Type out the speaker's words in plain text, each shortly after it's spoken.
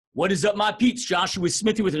What is up, my peeps? Joshua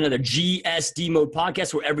Smithy with another GSD Mode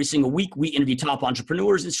Podcast, where every single week we interview top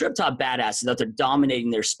entrepreneurs and strip top badasses out there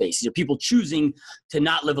dominating their space. These are people choosing to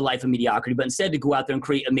not live a life of mediocrity, but instead to go out there and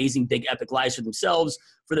create amazing, big, epic lives for themselves,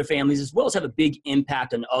 for their families, as well as have a big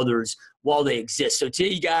impact on others while they exist. So today,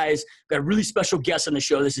 you guys, got a really special guest on the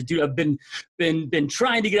show. This is a dude I've been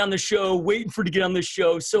trying to get on the show, waiting for to get on this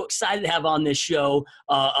show. So excited to have on this show.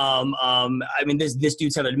 I mean, this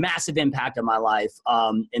dude's having a massive impact on my life.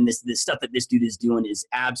 And this stuff that this dude is doing is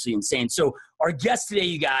absolutely insane. So our guest today,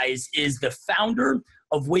 you guys, is the founder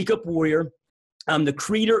of Wake Up Warrior. The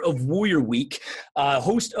creator of Warrior Week,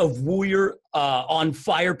 host of Warrior on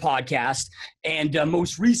Fire podcast, and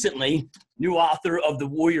most recently, new author of the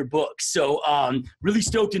Warrior book. So really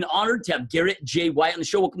stoked and honored to have Garrett J White on the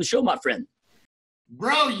show. Welcome to the show, my friend.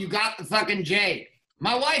 Bro, you got the fucking J.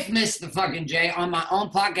 My wife missed the fucking J on my own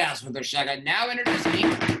podcast with her. She now introduced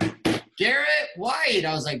me, Garrett White.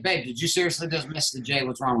 I was like, babe, did you seriously just miss the J?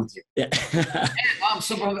 What's wrong with you? Yeah.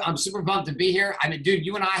 Man, I'm super pumped to be here. I mean, dude,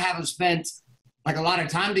 you and I haven't spent like a lot of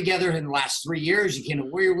time together in the last 3 years. You came to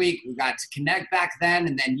Warrior Week. We got to connect back then,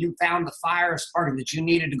 and then you found the fire, spark that you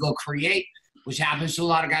needed to go create, which happens to a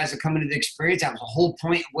lot of guys that come into the experience. That was the whole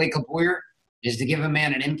point of Wake Up Warrior, is to give a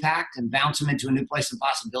man an impact and bounce him into a new place of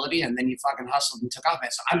possibility, and then you fucking hustled and took off, man.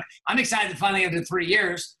 So I'm excited finally after 3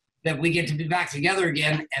 years that we get to be back together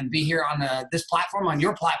again and be here on this platform, on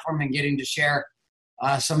your platform, and getting to share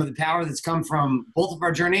some of the power that's come from both of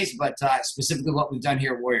our journeys, but specifically what we've done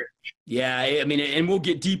here at Warrior. Yeah, I mean, and we'll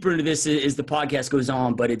get deeper into this as the podcast goes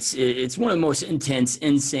on, but it's one of the most intense,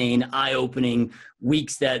 insane, eye-opening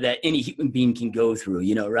weeks that any human being can go through,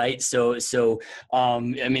 you know, right? So I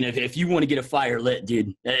mean, if you want to get a fire lit,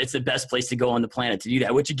 dude, it's the best place to go on the planet to do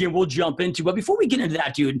that, which again, we'll jump into. But before we get into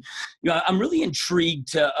that, dude, you know, I'm really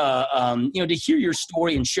intrigued to, to hear your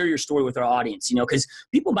story and share your story with our audience, you know, because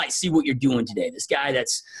people might see what you're doing today. This guy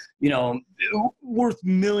that's, you know, worth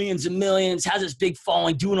millions and millions, has this big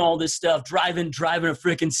following, doing all this stuff, driving a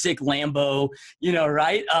freaking sick Lambo, you know,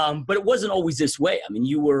 right? But it wasn't always this way. I mean,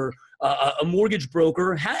 you were a mortgage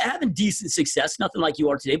broker, having decent success, nothing like you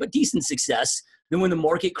are today, but decent success. Then when the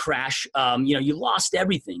market crashed, you lost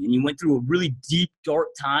everything, and you went through a really deep, dark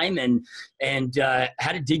time, and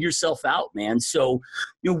had to dig yourself out, man. So,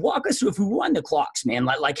 you know, walk us through, if we rewind the clocks, man,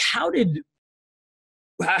 like how did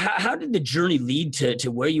the journey lead to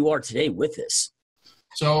where you are today with this?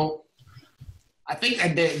 So I think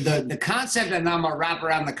the concept, and I'm going to wrap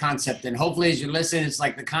around the concept, and hopefully as you listen, it's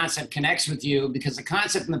like the concept connects with you, because the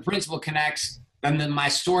concept and the principle connects, and then my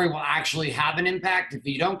story will actually have an impact. If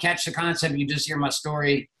you don't catch the concept, you just hear my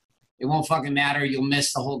story, it won't fucking matter. You'll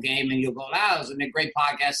miss the whole game, and you'll go, "Wow, it was a great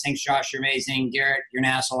podcast. Thanks, Josh. You're amazing. Garrett, you're an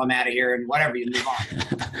asshole. I'm out of here," and whatever, you move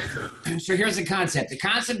on. So here's the concept. The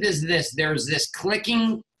concept is this. There's this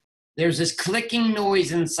clicking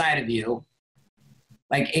noise inside of you.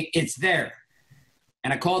 Like it's there.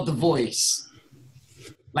 And I call it the voice.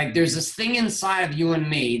 Like there's this thing inside of you and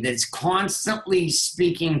me that's constantly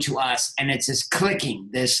speaking to us, and it's this clicking,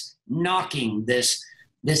 this knocking, this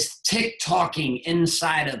tick-tocking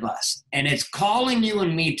inside of us. And it's calling you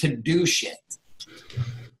and me to do shit,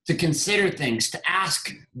 to consider things, to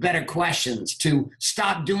ask better questions, to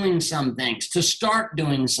stop doing some things, to start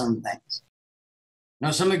doing some things. Now,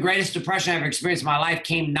 some of the greatest depression I've ever experienced in my life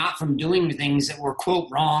came not from doing things that were, quote,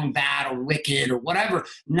 wrong, bad, or wicked, or whatever.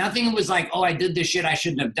 Nothing was like, oh, I did this shit, I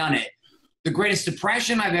shouldn't have done it. The greatest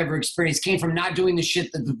depression I've ever experienced came from not doing the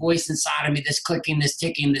shit that the voice inside of me, this clicking, this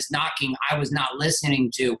ticking, this knocking, I was not listening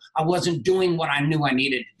to. I wasn't doing what I knew I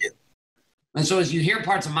needed to do. And so as you hear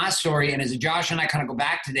parts of my story, and as Josh and I kind of go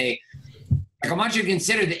back today, like I want you to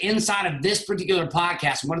consider the inside of this particular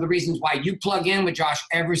podcast, and one of the reasons why you plug in with Josh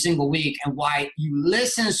every single week, and why you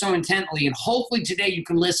listen so intently, and hopefully today you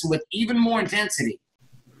can listen with even more intensity,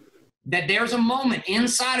 that there's a moment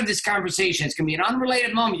inside of this conversation. It's going to be an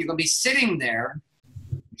unrelated moment. You're going to be sitting there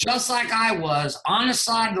just like I was on a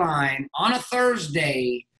sideline on a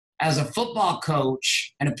Thursday as a football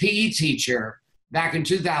coach and a PE teacher back in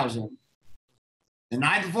 2000. The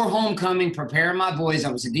night before homecoming, preparing my boys.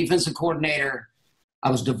 I was a defensive coordinator. I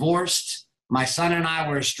was divorced. My son and I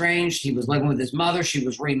were estranged. He was living with his mother. She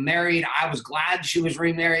was remarried. I was glad she was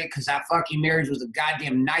remarried, because that fucking marriage was a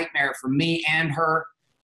goddamn nightmare for me and her.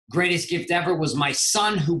 Greatest gift ever was my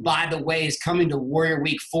son, who, by the way, is coming to Warrior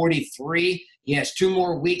Week 43. He has 2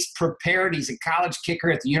 more weeks prepared. He's a college kicker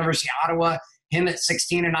at the University of Ottawa. Him at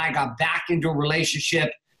 16 and I got back into a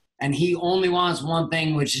relationship. And he only wants one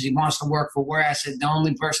thing, which is he wants to work for Warrior. I said, the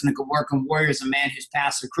only person that could work in Warrior is a man who's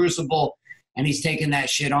passed the crucible, and he's taking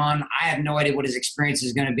that shit on. I have no idea what his experience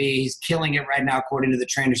is going to be. He's killing it right now, according to the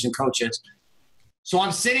trainers and coaches. So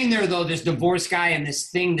I'm sitting there, though, this divorce guy, and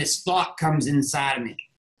this thought comes inside of me.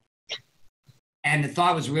 And the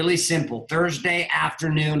thought was really simple. Thursday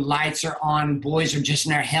afternoon, lights are on. Boys are just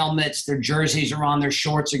in their helmets. Their jerseys are on. Their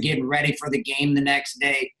shorts are getting ready for the game the next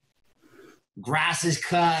day. Grass is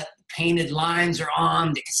cut. Painted lines are on.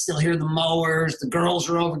 They can still hear the mowers. The girls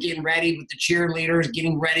are over getting ready with the cheerleaders,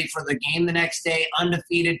 getting ready for the game the next day.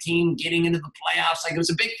 Undefeated team getting into the playoffs. Like, it was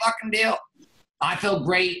a big fucking deal. I felt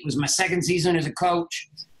great. It was my second season as a coach.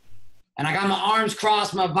 And I got my arms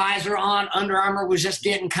crossed, my visor on. Under Armour was just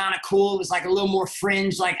getting kind of cool. It was like a little more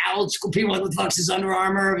fringe, like old school. People like, what the fuck's is Under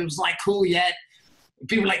Armour? It was like cool yet.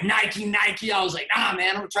 People were like, Nike. I was like, nah, man,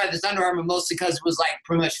 I'm going to try this Under Armour, mostly because it was like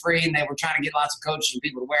pretty much free and they were trying to get lots of coaches and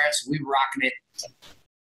people to wear it. So we were rocking it.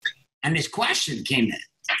 And this question came in,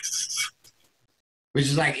 which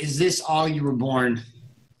is like, is this all you were born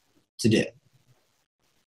to do?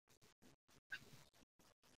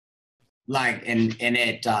 Like, and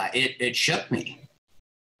it shook me.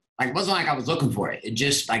 Like, it wasn't like I was looking for it. It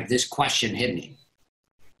just, like, this question hit me.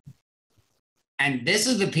 And this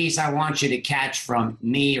is the piece I want you to catch from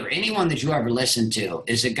me or anyone that you ever listen to,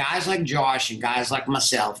 is that guys like Josh and guys like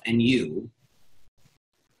myself and you,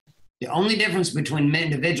 the only difference between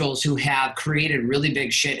individuals who have created really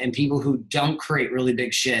big shit and people who don't create really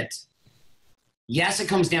big shit, yes, it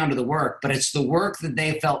comes down to the work, but it's the work that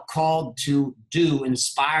they felt called to do,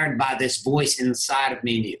 inspired by this voice inside of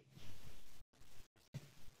me and you.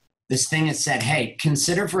 This thing that said, hey,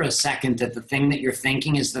 consider for a second that the thing that you're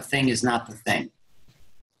thinking is the thing is not the thing.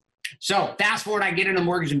 So fast forward, I get into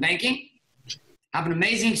mortgage and banking. Have an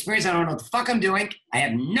amazing experience. I don't know what the fuck I'm doing. I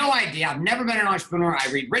have no idea. I've never been an entrepreneur. I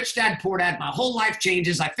read Rich Dad, Poor Dad. My whole life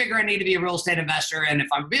changes. I figure I need to be a real estate investor. And if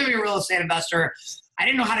I'm really a real estate investor, I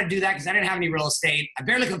didn't know how to do that because I didn't have any real estate. I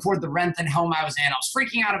barely could afford the rent and home I was in. I was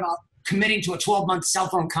freaking out about committing to a 12-month cell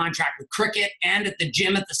phone contract with Cricket and at the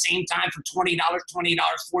gym at the same time for $20, $40. Fuck,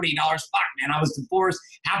 man, I was divorced.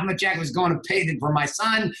 Half of my check was going to pay for my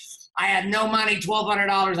son. I had no money,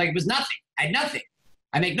 $1,200. Like, it was nothing. I had nothing.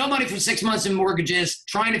 I make no money for 6 months in mortgages,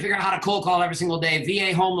 trying to figure out how to cold call every single day,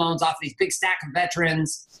 VA home loans off these big stack of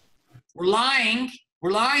veterans. We're lying,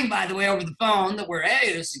 by the way, over the phone that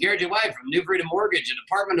hey, this is Garrett J White from New Freedom Mortgage, a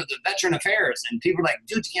Department of the Veteran Affairs. And people are like,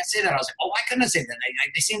 dude, you can't say that. I was like, oh, why couldn't I say that?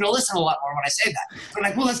 They seem to listen a lot more when I say that. They're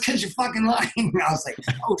like, well, that's because you're fucking lying. And I was like,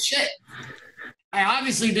 oh, shit. I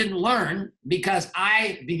obviously didn't learn because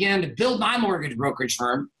I began to build my mortgage brokerage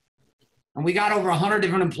firm. And we got over 100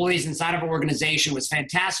 different employees inside of our organization. It was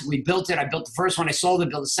fantastic. We built it. I built the first one. I sold it.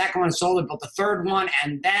 Built the second one. I sold it. Built the third one.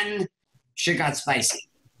 And then shit got spicy.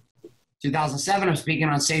 2007, I'm speaking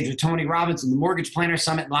on stage with Tony Robbins at the Mortgage Planner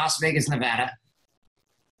Summit in Las Vegas, Nevada.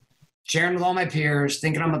 Sharing with all my peers,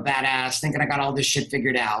 thinking I'm a badass, thinking I got all this shit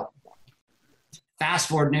figured out. Fast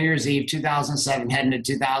forward New Year's Eve, 2007, heading to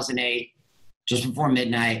 2008, just before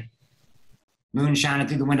midnight. Moon shining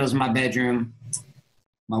through the windows of my bedroom.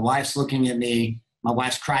 My wife's looking at me. My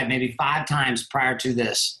wife's cried maybe 5 times prior to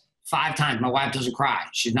this. 5 times. My wife doesn't cry.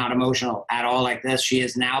 She's not emotional at all like this. She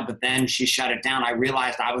is now, but then she shut it down. I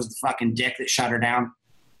realized I was the fucking dick that shut her down.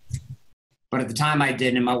 But at the time I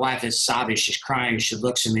didn't, and my wife is sobbing. She's crying. She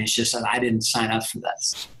looks at me and she said, I didn't sign up for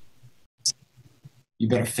this. You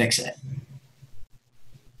better fix it.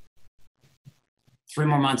 3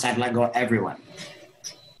 more months, I'd let go of everyone.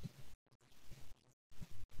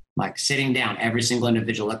 Like sitting down, every single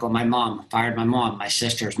individual, let go of my mom, fired my mom, my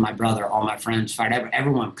sisters, my brother, all my friends, fired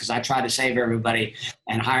everyone because I tried to save everybody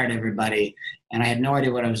and hired everybody. And I had no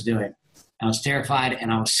idea what I was doing. I was terrified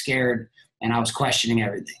and I was scared and I was questioning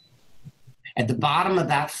everything. At the bottom of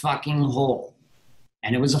that fucking hole,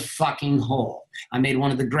 and it was a fucking hole, I made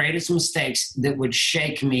one of the greatest mistakes that would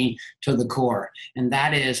shake me to the core. And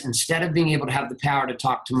that is, instead of being able to have the power to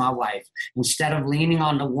talk to my wife, instead of leaning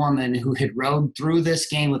on the woman who had rode through this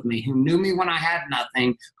game with me, who knew me when I had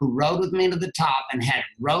nothing, who rode with me to the top and had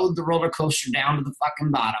rode the roller coaster down to the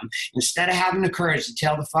fucking bottom, instead of having the courage to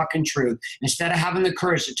tell the fucking truth, instead of having the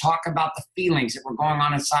courage to talk about the feelings that were going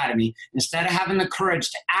on inside of me, instead of having the courage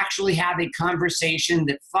to actually have a conversation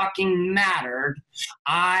that fucking mattered,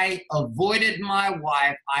 I avoided my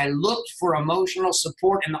wife. I looked for emotional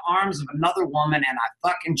support in the arms of another woman, and I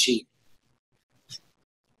fucking cheated.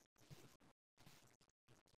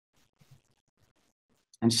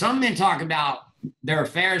 And some men talk about their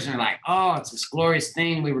affairs and they're like, oh, it's this glorious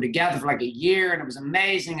thing. We were together for like a year and it was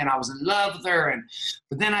amazing and I was in love with her.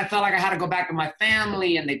 But then I felt like I had to go back to my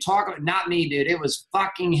family and they talk about, not me, dude. It was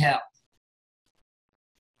fucking hell.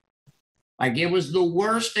 Like, it was the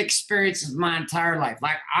worst experience of my entire life.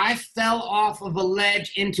 Like, I fell off of a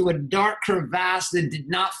ledge into a dark crevasse that did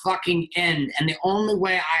not fucking end. And the only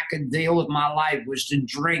way I could deal with my life was to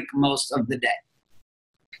drink most of the day.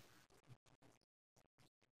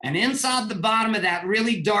 And inside the bottom of that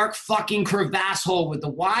really dark fucking crevasse hole with the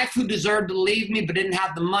wife who deserved to leave me but didn't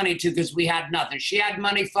have the money to because we had nothing. She had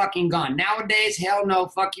money, fucking gone. Nowadays, hell no,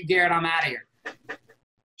 fuck you, Garrett, I'm out of here.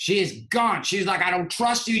 She is gone. She's like, I don't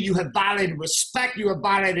trust you. You have violated respect. You have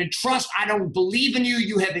violated trust. I don't believe in you.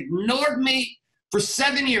 You have ignored me for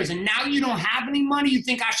 7 years. And now you don't have any money. You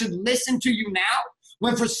think I should listen to you now?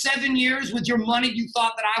 When for 7 years with your money, you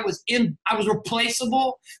thought that I was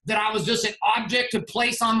replaceable, that I was just an object to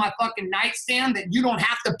place on my fucking nightstand, that you don't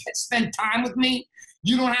have to spend time with me.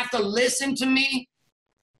 You don't have to listen to me.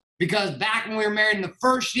 Because back when we were married in the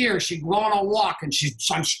first year, she'd go on a walk and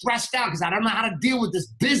I'm stressed out because I don't know how to deal with this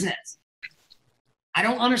business. I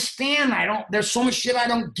don't understand. There's so much shit I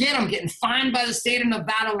don't get. I'm getting fined by the state of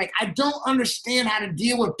Nevada. Like, I don't understand how to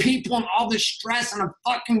deal with people and all this stress, and I'm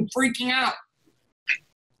fucking freaking out.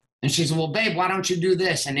 And she said, well, babe, why don't you do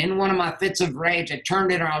this? And in one of my fits of rage, I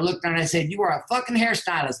turned at her, I looked at her, and I said, you are a fucking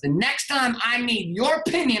hairstylist. The next time I need your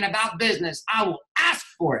opinion about business, I will ask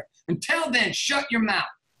for it. Until then, shut your mouth.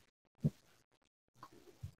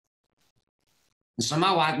 And so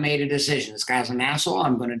my wife made a decision. This guy's an asshole.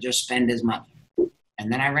 I'm going to just spend his money.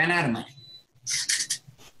 And then I ran out of money.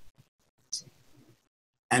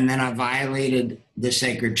 And then I violated the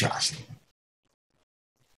sacred trust.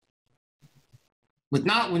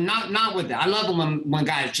 Not with that. I love them when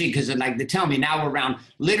guys cheat because they tell me now we're around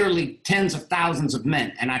literally tens of thousands of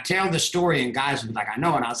men. And I tell the story and guys will be like, I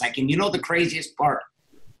know. And I was like, and you know the craziest part?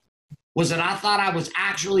 Was that I thought I was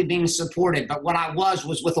actually being supported, but what I was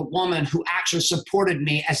with a woman who actually supported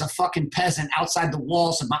me as a fucking peasant outside the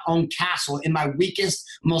walls of my own castle in my weakest,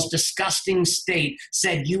 most disgusting state,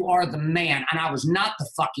 said, you are the man. And I was not the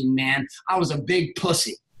fucking man. I was a big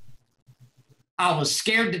pussy. I was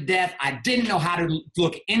scared to death. I didn't know how to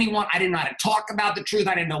look at anyone. I didn't know how to talk about the truth.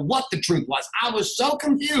 I didn't know what the truth was. I was so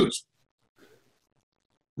confused.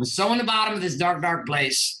 I was so in the bottom of this dark, dark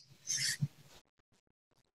place.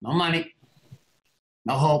 No money,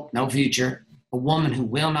 no hope, no future. A woman who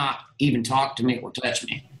will not even talk to me or touch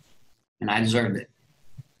me. And I deserved it.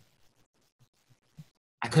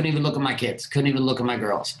 I couldn't even look at my kids. Couldn't even look at my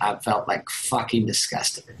girls. I felt like fucking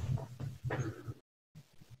disgusted.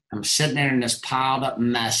 I'm sitting there in this piled up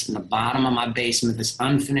mess in the bottom of my basement, this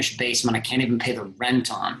unfinished basement I can't even pay the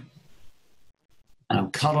rent on. And I'm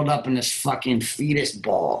cuddled up in this fucking fetus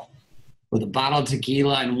ball with a bottle of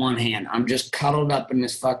tequila in one hand. I'm just cuddled up in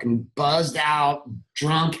this fucking buzzed out,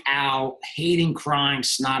 drunk out, hating, crying,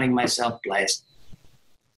 snotting myself place.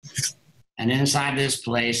 And inside this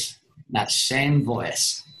place, that same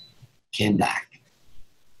voice came back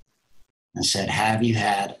and said, have you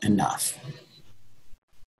had enough?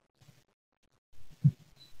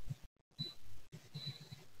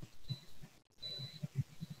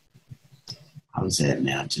 That was it,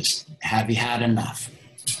 man. Just, have you had enough?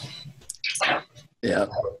 Yeah,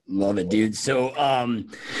 love it, dude. So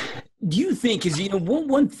do you think, because,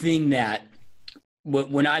 one thing that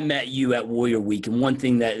when I met you at Warrior Week, and one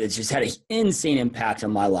thing that has just had an insane impact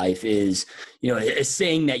on my life is, a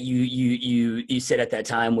saying that you said at that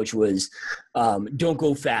time, which was, don't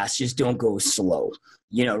go fast, just don't go slow.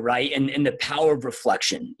 Right. And the power of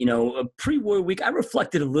reflection, pre-Warrior Week, I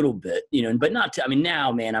reflected a little bit, but not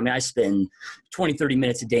now, man, I spend 20, 30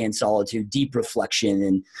 minutes a day in solitude, deep reflection.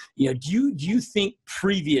 And, do you think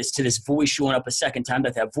previous to this voice showing up a second time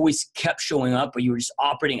that voice kept showing up, but you were just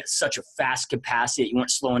operating at such a fast capacity that you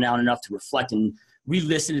weren't slowing down enough to reflect and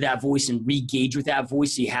re-listen to that voice and re-gauge with that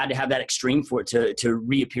voice? So you had to have that extreme for it to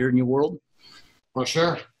reappear in your world? For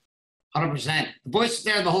sure. 100%. The voice is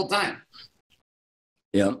there the whole time.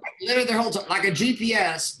 Yeah. Literally their whole time, like a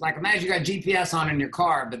GPS, like imagine you got GPS on in your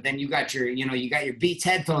car, but then you got your, you got your Beats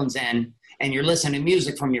headphones in and you're listening to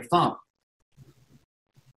music from your phone.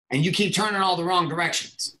 And you keep turning all the wrong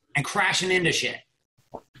directions and crashing into shit.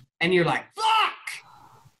 And you're like, fuck!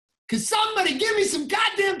 Cause somebody give me some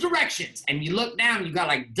goddamn directions. And you look down, you got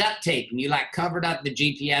like duct tape and you like covered up the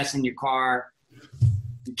GPS in your car.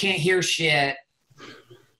 You can't hear shit.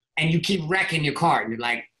 And you keep wrecking your car. And you're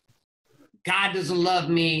like, God doesn't love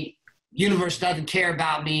me. Universe doesn't care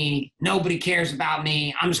about me. Nobody cares about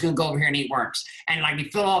me. I'm just going to go over here and eat worms. And like you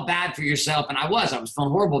feel all bad for yourself. And I was feeling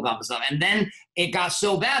horrible about myself. And then it got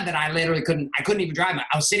so bad that I literally couldn't even drive.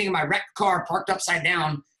 I was sitting in my wrecked car, parked upside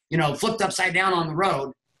down, flipped upside down on the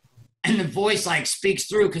road. And the voice like speaks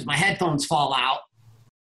through because my headphones fall out.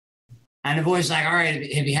 And the voice is like, all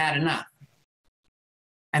right, have you had enough?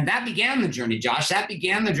 And that began the journey, Josh. That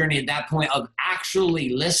began the journey at that point of actually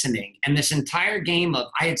listening. And this entire game of,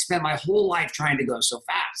 I had spent my whole life trying to go so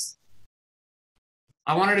fast.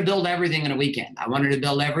 I wanted to build everything in a weekend. I wanted to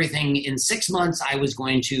build everything in 6 months. I was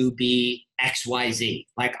going to be XYZ.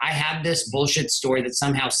 Like, I had this bullshit story that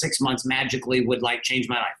somehow 6 months magically would like change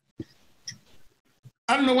my life.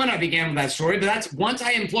 I don't know when I began with that story, but that's once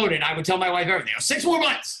I imploded, I would tell my wife everything. 6 more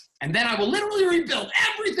months. And then I will literally rebuild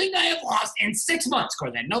everything I have lost in 6 months. Of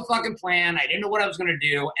course, I had no fucking plan. I didn't know what I was going to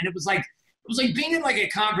do. And it was like being in like a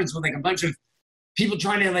conference with like a bunch of people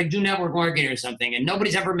trying to like do network marketing or something. And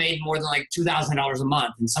nobody's ever made more than like $2,000 a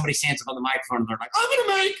month. And somebody stands up on the microphone and they're like, I'm going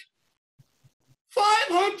to make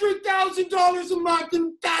 $500,000 a month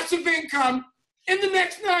in passive income in the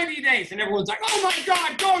next 90 days. And everyone's like, oh my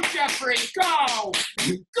God, go Jeffrey, go.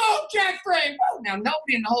 Go Jeffrey. Whoa. Now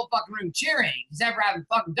nobody in the whole fucking room cheering has ever having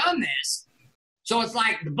fucking done this. So it's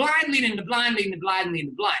like the blind leading the blind, leading the blind, leading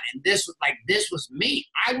the blind. And this was me.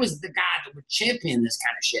 I was the guy that would champion this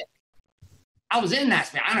kind of shit. I was in that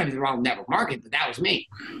space. I don't have anything wrong with network marketing, but that was me.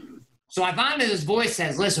 So I found that this voice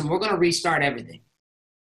says, listen, we're going to restart everything.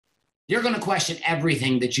 You're going to question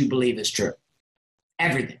everything that you believe is true.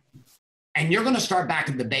 Everything. And you're going to start back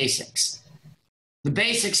at the basics. The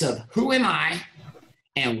basics of who am I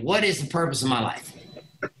and what is the purpose of my life?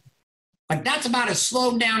 Like, that's about as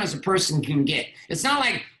slowed down as a person can get. It's not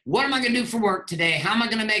like, what am I going to do for work today? How am I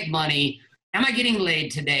going to make money? Am I getting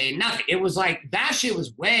laid today? Nothing. It was like, that shit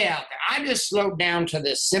was way out there. I just slowed down to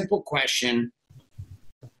this simple question.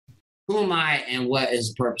 Who am I and what is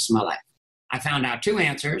the purpose of my life? I found out 2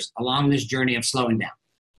 answers along this journey of slowing down.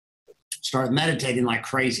 Started meditating like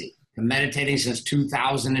crazy. Been meditating since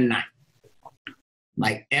 2009.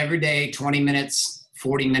 Like every day, 20 minutes,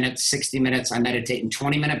 40 minutes, 60 minutes. I meditate in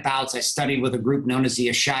 20-minute bouts. I studied with a group known as the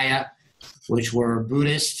Ashaya, which were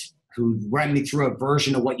Buddhists who ran me through a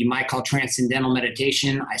version of what you might call transcendental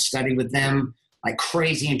meditation. I studied with them like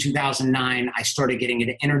crazy in 2009. I started getting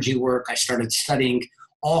into energy work. I started studying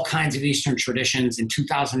all kinds of Eastern traditions. In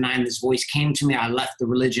 2009, this voice came to me. I left the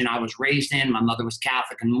religion I was raised in. My mother was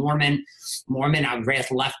Catholic and Mormon. I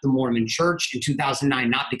left the Mormon church in 2009,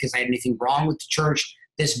 not because I had anything wrong with the church.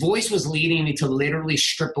 This voice was leading me to literally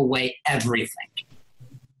strip away everything.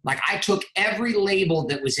 Like, I took every label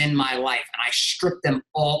that was in my life and I stripped them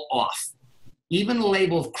all off. Even the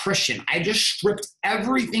label of Christian. I just stripped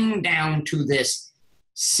everything down to this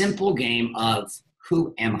simple game of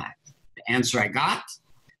who am I? The answer I got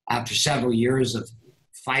after several years of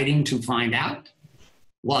fighting to find out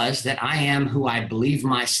was that I am who I believe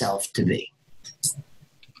myself to be.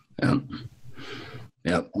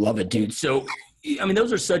 Yeah, love it, dude. So, I mean,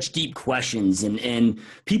 those are such deep questions and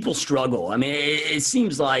people struggle. I mean, it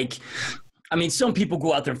seems like, I mean, some people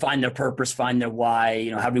go out there and find their purpose, find their why,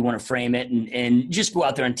 you know, however you want to frame it, and just go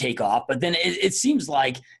out there and take off. But then it seems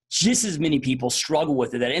like just as many people struggle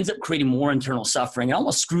with it, that ends up creating more internal suffering. It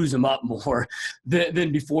almost screws them up more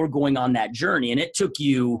than before going on that journey. And it took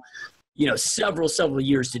you, you know, several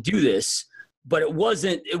years to do this, but it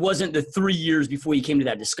wasn't the 3 years before you came to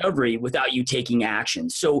that discovery without you taking action.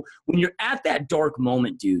 So when you're at that dark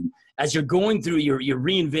moment, dude, as you're going through, you're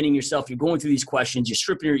reinventing yourself, you're going through these questions, you're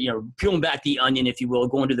stripping, peeling back the onion, if you will,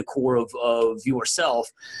 going to the core of yourself.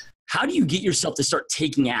 How do you get yourself to start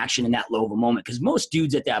taking action in that low of a moment? Because most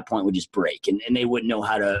dudes at that point would just break and they wouldn't know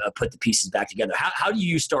how to put the pieces back together. How do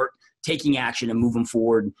you start taking action and moving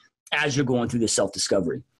forward as you're going through this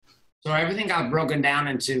self-discovery? So everything got broken down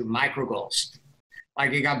into micro goals.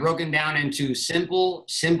 Like, it got broken down into simple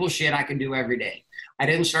shit I can do every day. I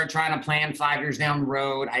didn't start trying to plan 5 years down the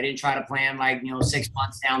road. I didn't try to plan 6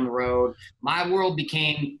 months down the road. My world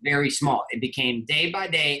became very small. It became day by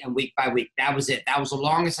day and week by week. That was it. That was the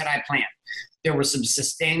longest that I planned. There were some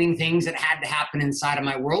sustaining things that had to happen inside of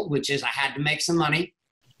my world, which is I had to make some money.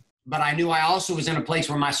 But I knew I also was in a place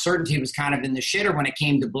where my certainty was kind of in the shitter when it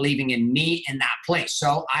came to believing in me in that place.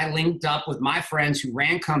 So I linked up with my friends who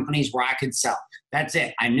ran companies where I could sell. That's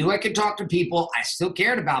it. I knew I could talk to people. I still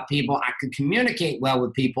cared about people. I could communicate well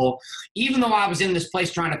with people, even though I was in this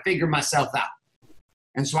place trying to figure myself out.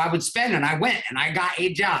 And so I would spend, and I went, and I got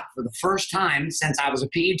a job for the first time since I was a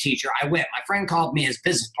PE teacher. I went. My friend called me his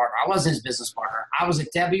business partner. I wasn't his business partner. I was a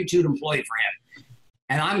W-2 employee for him.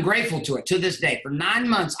 And I'm grateful to it to this day. For 9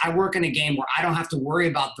 months, I work in a game where I don't have to worry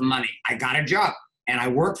about the money. I got a job. and I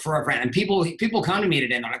work for a friend, and people come to me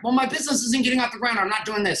today and they're like, well, my business isn't getting off the ground. I'm not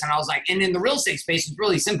doing this. And I was like, and in the real estate space, it's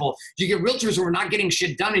really simple. You get realtors who are not getting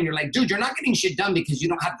shit done. And you're like, dude, you're not getting shit done because you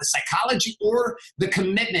don't have the psychology or the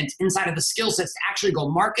commitment inside of the skill sets to actually go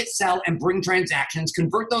market, sell, and bring transactions,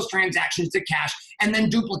 convert those transactions to cash, and then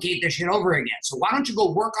duplicate this shit over again. So why don't you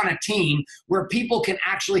go work on a team where people can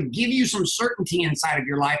actually give you some certainty inside of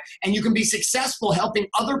your life, and you can be successful helping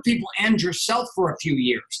other people and yourself for a few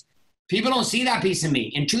years. People don't see that piece of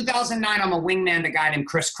me. In 2009, I'm a wingman to a guy named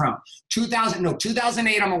Chris Crone.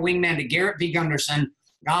 2008, I'm a wingman to Garrett V. Gunderson,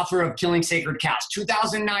 author of Killing Sacred Cows.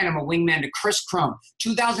 2009, I'm a wingman to Chris Crone.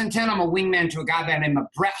 2010, I'm a wingman to a guy by the name of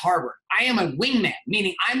Brett Harvard. I am a wingman,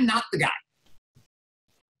 meaning I'm not the guy.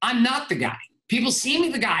 I'm not the guy. People see me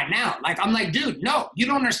the guy now. Like, I'm like, dude, no, you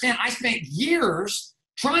don't understand. I spent years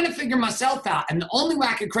trying to figure myself out, and the only way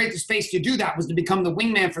I could create the space to do that was to become the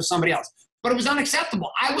wingman for somebody else. But it was unacceptable.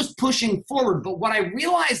 I was pushing forward. But what I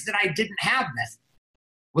realized that I didn't have then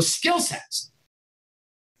was skill sets.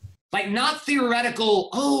 Like, not theoretical,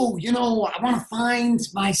 oh, you know, I want to find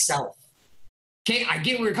myself. Okay, I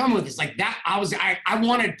get where you're coming with this. Like that, I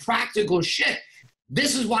wanted practical shit.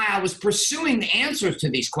 This is why I was pursuing the answers to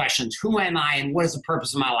these questions. Who am I and what is the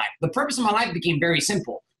purpose of my life? The purpose of my life became very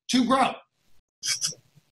simple: to grow.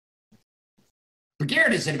 For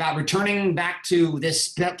Garrett, is it about returning back to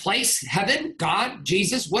this place, heaven, God,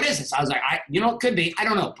 Jesus? What is this? I was like, it could be. I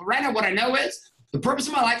don't know. But right now, what I know is the purpose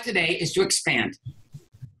of my life today is to expand.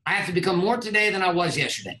 I have to become more today than I was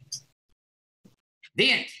yesterday.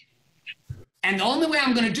 The end. And the only way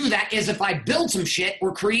I'm going to do that is if I build some shit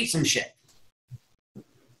or create some shit.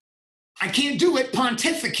 I can't do it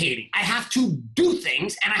pontificating. I have to do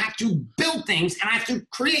things, and I have to build things, and I have to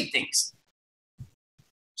create things.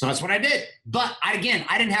 So that's what I did. But I didn't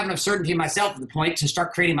have enough certainty in myself at the point to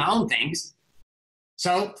start creating my own things.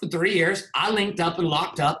 So for 3 years, I linked up and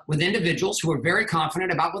locked up with individuals who were very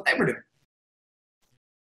confident about what they were doing.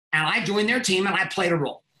 And I joined their team, and I played a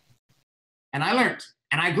role. And I learned,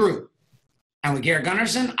 and I grew. And with Garrett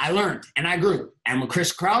Gunderson, I learned, and I grew. And with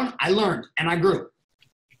Chris Crone, I learned, and I grew.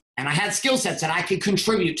 And I had skill sets that I could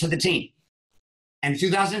contribute to the team. And in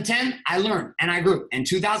 2010, I learned, and I grew. In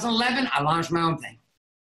 2011, I launched my own thing.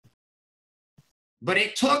 But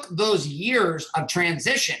it took those years of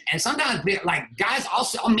transition. And sometimes, like, guys,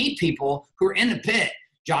 I'll meet people who are in the pit,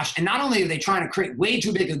 Josh, and not only are they trying to create way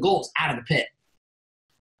too big of goals out of the pit,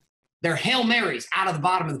 they're Hail Marys out of the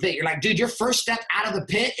bottom of the pit. You're like, dude, your first step out of the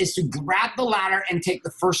pit is to grab the ladder and take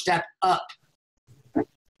the first step up.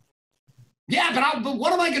 Yeah, but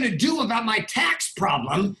what am I going to do about my tax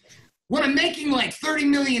problem when I'm making like $30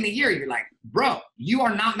 million a year? You're like, bro, you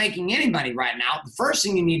are not making any money right now. The first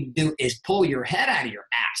thing you need to do is pull your head out of your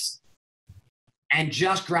ass and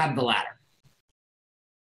just grab the ladder.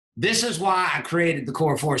 This is why I created the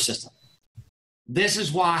Core 4 system. This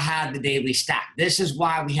is why I had the daily stack. This is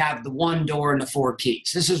why we have the 1 door and the 4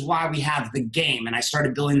 keys. This is why we have the game. And I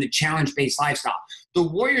started building the challenge-based lifestyle. The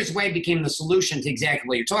Warrior's Way became the solution to exactly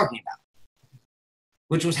what you're talking about,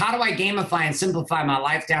 which was, how do I gamify and simplify my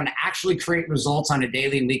life down to actually create results on a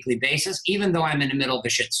daily and weekly basis, even though I'm in the middle of a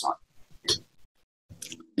shitstorm?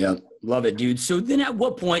 Yeah, love it, dude. So then at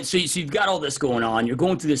what point, so you've got all this going on, you're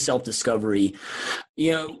going through this self-discovery,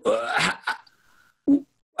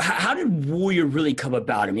 how did Warrior really come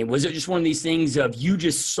about? I mean, was it just one of these things of you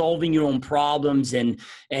just solving your own problems? And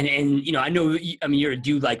I know, you're a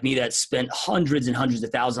dude like me that spent hundreds and hundreds of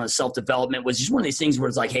thousands on self-development. Was just one of these things where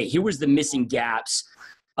it's like, hey, here was the missing gaps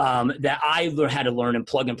that I had to learn and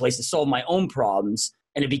plug in place to solve my own problems.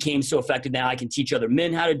 And it became so effective now I can teach other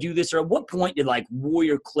men how to do this. Or at what point did like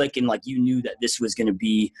Warrior click and like you knew that this was going to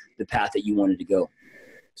be the path that you wanted to go?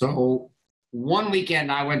 So one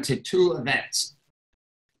weekend I went to 2 events.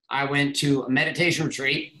 I went to a meditation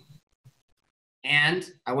retreat, and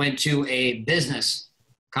I went to a business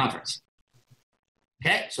conference.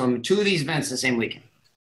 Okay, so I'm 2 of these events the same weekend.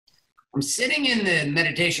 I'm sitting in the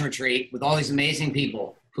meditation retreat with all these amazing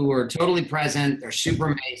people who are totally present, they're super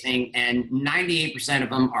amazing, and 98% of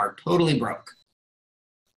them are totally broke.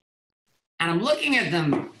 And I'm looking at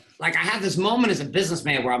them, like I have this moment as a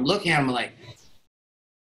businessman where I'm looking at them like,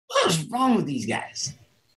 what is wrong with these guys?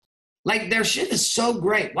 Like, their shit is so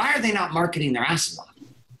great. Why are they not marketing their asses off?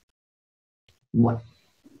 What?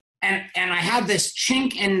 And I had this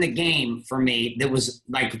chink in the game for me that was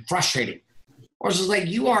like frustrating. Or it's just like,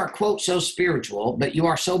 you are, quote, so spiritual, but you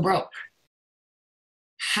are so broke.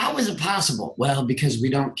 How is it possible? Well, because we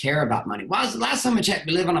don't care about money. Well, the last time I checked,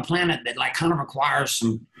 we live on a planet that like kind of requires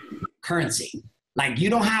some currency. Like, you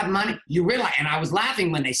don't have money, you realize, and I was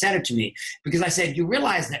laughing when they said it to me because I said, you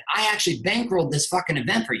realize that I actually bankrolled this fucking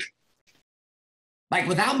event for you. Like,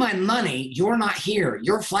 without my money, you're not here.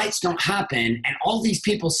 Your flights don't happen. And all these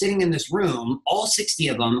people sitting in this room, all 60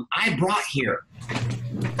 of them, I brought here.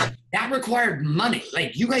 That required money.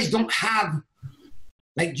 Like, you guys don't have,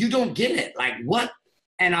 like, you don't get it. Like, what?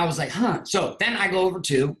 And I was like, huh. So then I go over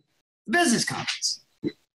to the business conference.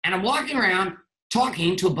 And I'm walking around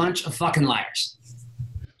talking to a bunch of fucking liars.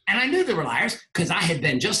 And I knew they were liars because I had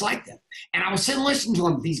been just like them. And I was sitting listening to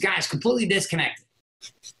them, these guys completely disconnected.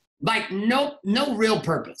 Like, no real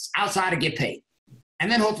purpose outside of get paid.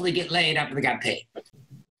 And then hopefully get laid after they got paid. And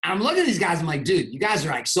I'm looking at these guys, I'm like, dude, you guys are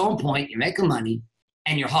like so on point, you're making money,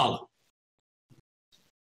 and you're hollow.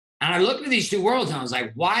 And I looked at these two worlds and I was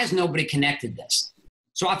like, why has nobody connected this?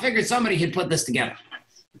 So I figured somebody had put this together.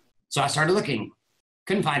 So I started looking.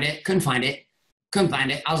 Couldn't find it.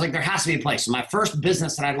 I was like, there has to be a place. So my first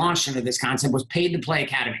business that I launched under this concept was Paid to Play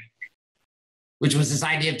Academy, which was this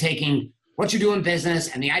idea of taking what you do in business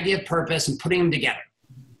and the idea of purpose and putting them together.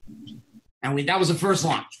 And that was the first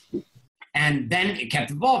launch. And then it kept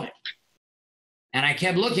evolving. And I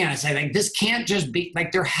kept looking at it and saying, like, this can't just be,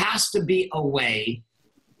 like, there has to be a way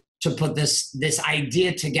to put this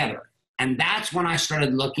idea together. And that's when I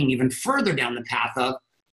started looking even further down the path of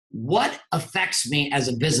what affects me as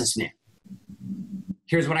a businessman.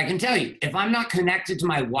 Here's what I can tell you. If I'm not connected to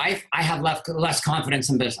my wife, I have less confidence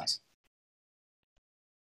in business.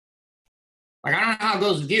 Like, I don't know how it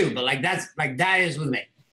goes with you, but that is with me.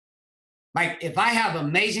 Like, if I have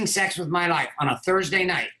amazing sex with my life on a Thursday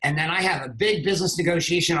night, and then I have a big business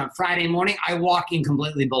negotiation on Friday morning, I walk in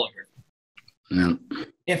completely bulletproof. Yeah.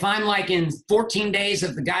 If I'm like in 14 days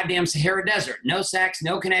of the goddamn Sahara Desert, no sex,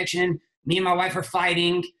 no connection, me and my wife are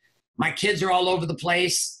fighting, my kids are all over the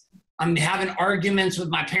place, I'm having arguments with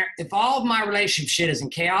my parents. If all of my relationship shit is in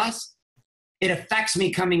chaos, it affects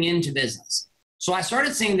me coming into business. So I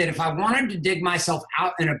started seeing that if I wanted to dig myself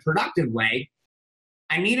out in a productive way,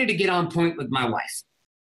 I needed to get on point with my wife.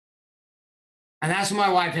 And that's when my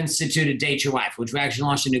wife instituted Date Your Wife, which we actually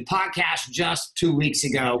launched a new podcast just 2 weeks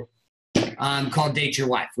ago called Date Your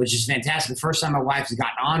Wife, which is fantastic. The first time my wife's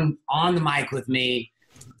gotten on the mic with me,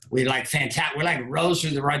 we like rose through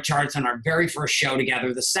the red charts on our very first show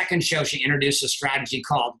together. The second show, she introduced a strategy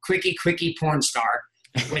called Quickie Porn Star,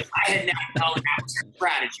 which I had never known that was a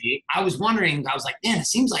strategy. I was wondering, I was like, man, it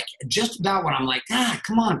seems like just about what I'm like,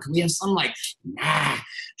 come on, can we have some like,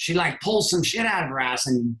 she like pulls some shit out of her ass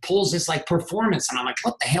and pulls this like performance. And I'm like,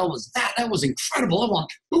 what the hell was that? That was incredible.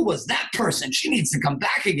 Who was that person? She needs to come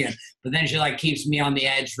back again. But then she like keeps me on the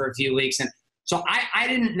edge for a few weeks. And so I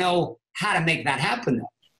didn't know how to make that happen though.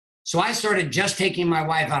 So I started just taking my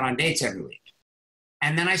wife out on dates every week.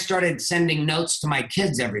 And then I started sending notes to my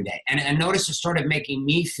kids every day. And I noticed it started making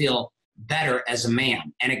me feel better as a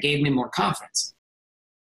man. And it gave me more confidence.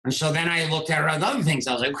 And so then I looked at other things.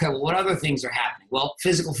 I was like, okay, well, what other things are happening? Well,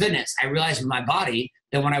 physical fitness. I realized with my body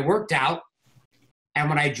that when I worked out and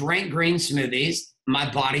when I drank green smoothies, my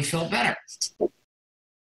body felt better.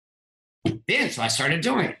 Then, so I started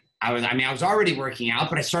doing it. I was already working out,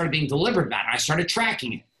 but I started being deliberate about it. I started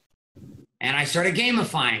tracking it. And I started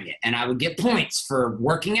gamifying it. And I would get points for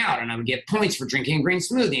working out. And I would get points for drinking a green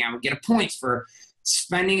smoothie. I would get points for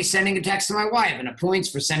sending a text to my wife and points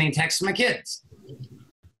for sending a text to my kids.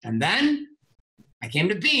 And then I came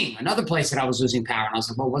to being, another place that I was losing power. And I was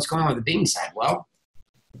like, well, what's going on with the being side? Well,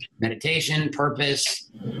 meditation, purpose.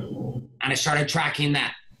 And I started tracking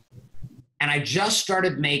that. And I just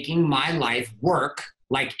started making my life work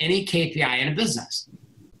like any KPI in a business.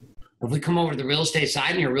 If we come over to the real estate side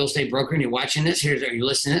and you're a real estate broker and you're watching this, you're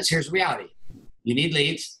listening to this, here's the reality. You need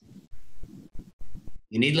leads.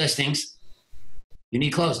 You need listings. You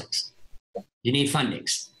need closings. You need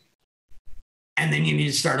fundings. And then you need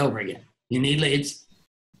to start over again. You need leads.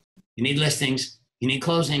 You need listings. You need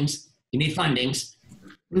closings. You need fundings.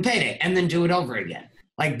 And payday. And then do it over again.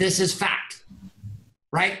 Like, this is fact.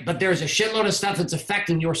 Right? But there's a shitload of stuff that's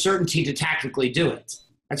affecting your certainty to tactically do it.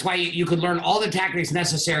 That's why you could learn all the tactics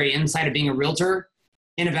necessary inside of being a realtor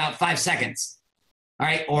in about 5 seconds, all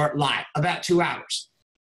right, or live, about 2 hours.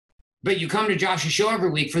 But you come to Josh's show every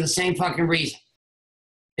week for the same fucking reason.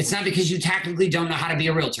 It's not because you tactically don't know how to be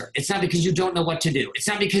a realtor. It's not because you don't know what to do. It's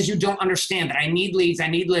not because you don't understand that I need leads, I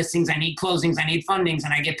need listings, I need closings, I need fundings,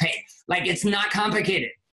 and I get paid. Like, it's not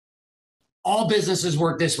complicated. All businesses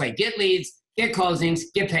work this way. Get leads, get closings,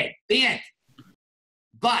 get paid. The end.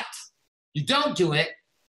 But you don't do it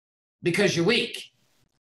because you're weak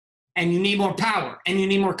and you need more power and you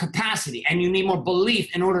need more capacity and you need more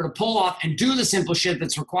belief in order to pull off and do the simple shit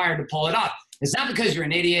that's required to pull it off. It's not because you're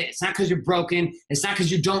an idiot. It's not because you're broken. It's not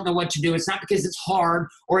because you don't know what to do. It's not because it's hard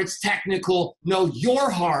or it's technical. No, you're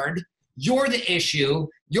hard. You're the issue.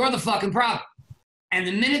 You're the fucking problem. And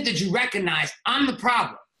the minute that you recognize I'm the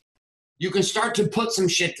problem, you can start to put some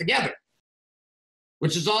shit together,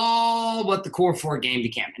 which is all what the Core 4 game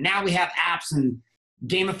became. And now we have apps and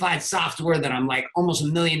gamified software that I'm like almost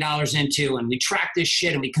 $1 million into, and we track this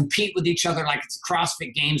shit and we compete with each other like it's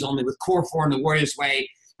CrossFit Games, only with Core 4 and the Warriors Way,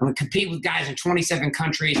 and we compete with guys in 27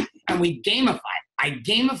 countries, and we gamify. I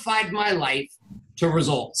gamified my life to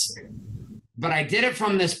results, but I did it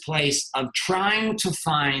from this place of trying to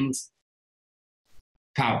find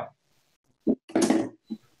power.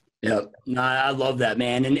 Yeah, no, I love that,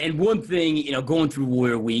 man. And one thing, you know, going through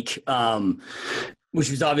Warrior Week, which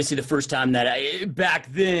was obviously the first time that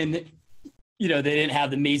back then, you know, they didn't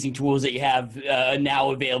have the amazing tools that you have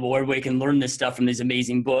now available. Where everybody can learn this stuff from these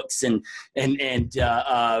amazing books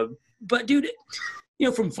but dude, you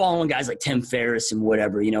know, from following guys like Tim Ferriss and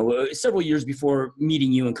whatever, you know, several years before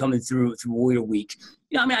meeting you and coming through Warrior Week,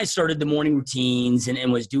 you know, I mean, I started the morning routines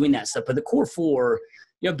and was doing that stuff, but the Core 4,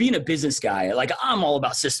 you know, being a business guy, like I'm all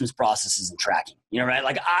about systems, processes, and tracking, you know, right?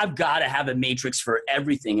 Like I've got to have a matrix for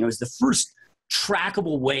everything. And it was the first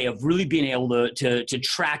trackable way of really being able to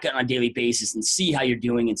track it on a daily basis and see how you're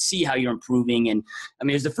doing and see how you're improving. And I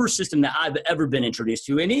mean, it's the first system that I've ever been introduced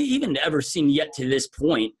to and even ever seen yet to this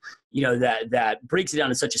point, you know, that breaks it down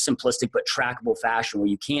in such a simplistic but trackable fashion where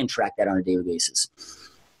you can track that on a daily basis.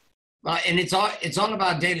 And it's all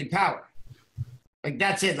about daily power. Like,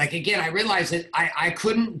 that's it. Like, again, I realized that I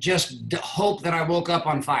couldn't just hope that I woke up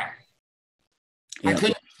on fire. Yeah. I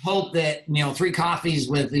couldn't hope that, you know, 3 coffees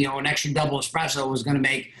with, you know, an extra double espresso was going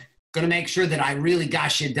to make sure that I really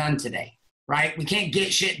got shit done today, right? We can't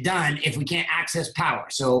get shit done if we can't access power.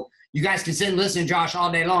 So you guys can sit and listen to Josh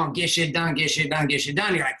all day long, get shit done, get shit done, get shit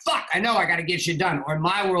done. You're like, fuck, I know I got to get shit done. Or in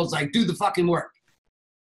my world's like, do the fucking work.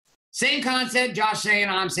 Same concept, Josh saying,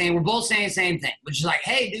 I'm saying, we're both saying the same thing, which is like,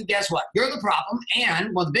 hey, dude, guess what? You're the problem.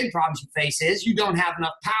 And one of the big problems you face is you don't have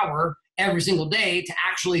enough power every single day to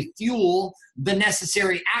actually fuel the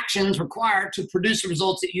necessary actions required to produce the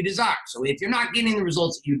results that you desire. So if you're not getting the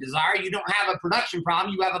results that you desire, you don't have a production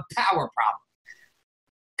problem, you have a power problem.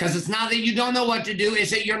 Because it's not that you don't know what to do,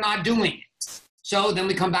 it's that you're not doing it. So then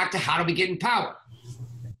we come back to how do we get in power?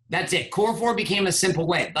 That's it. Core 4 became a simple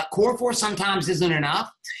way. But Core 4 sometimes isn't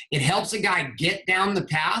enough. It helps a guy get down the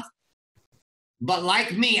path. But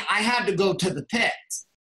like me, I had to go to the pit.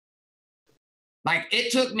 Like,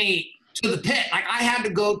 it took me to the pit. Like, I had to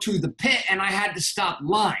go to the pit and I had to stop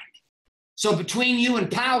lying. So between you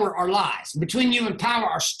and power are lies. Between you and power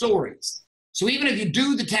are stories. So even if you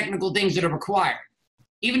do the technical things that are required,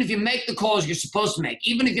 even if you make the calls you're supposed to make,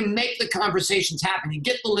 even if you make the conversations happen, you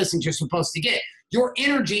get the listens you're supposed to get, your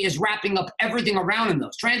energy is wrapping up everything around in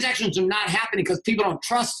those. Transactions are not happening because people don't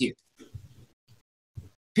trust you.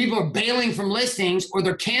 People are bailing from listings, or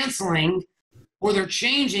they're canceling, or they're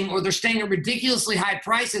changing, or they're staying at ridiculously high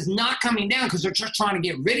prices, not coming down because they're just trying to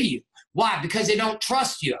get rid of you. Why? Because they don't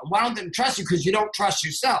trust you. Why don't they trust you? Because you don't trust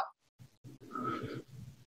yourself.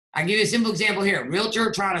 I'll give you a simple example here.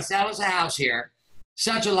 Realtor trying to sell us a house here.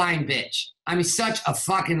 Such a lying bitch. I mean, such a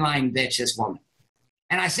fucking lying bitch, this woman.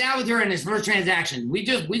 And I sat with her in this first transaction. We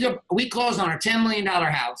closed on our $10 million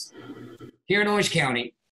house here in Orange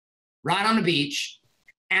County, right on the beach.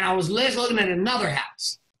 And I was looking at another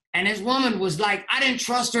house. And this woman was like, I didn't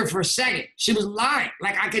trust her for a second. She was lying.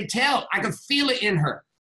 Like, I could tell. I could feel it in her.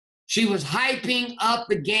 She was hyping up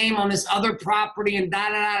the game on this other property and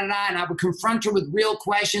da-da-da-da-da. And I would confront her with real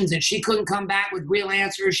questions, and she couldn't come back with real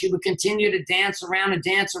answers. She would continue to dance around and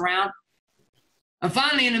dance around. And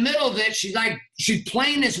finally, in the middle of it, she's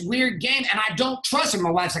playing this weird game, and I don't trust her.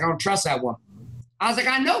 My wife's like, I don't trust that woman. I was like,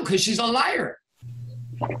 I know, because she's a liar.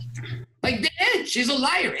 Like, she's a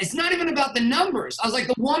liar. It's not even about the numbers. I was like,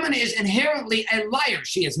 the woman is inherently a liar.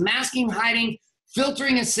 She is masking, hiding,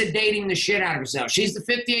 filtering, and sedating the shit out of herself. She's the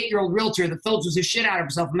 58-year-old realtor that filters the shit out of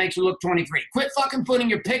herself and makes her look 23. Quit fucking putting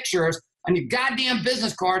your pictures on your goddamn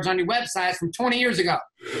business cards on your websites from 20 years ago.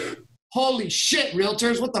 Holy shit,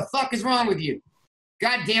 realtors. What the fuck is wrong with you?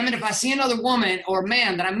 God damn it, if I see another woman or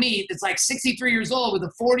man that I meet that's like 63 years old with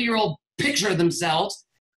a 40-year-old picture of themselves,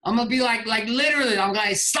 I'm going to be like literally, I'm going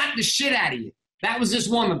to slap the shit out of you. That was this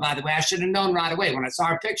woman, by the way. I should have known right away. When I saw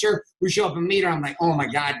her picture, we show up and meet her. I'm like, oh my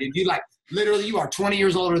God, dude, literally, you are 20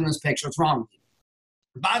 years older than this picture. What's wrong with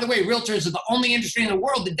you? By the way, realtors are the only industry in the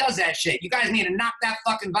world that does that shit. You guys need to knock that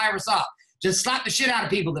fucking virus off. Just slap the shit out of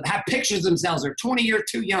people that have pictures of themselves. They're 20 years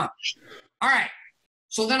too young. All right.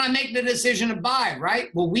 So then I make the decision to buy, right?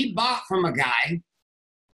 Well, we bought from a guy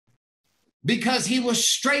because he was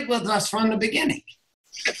straight with us from the beginning.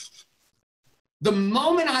 The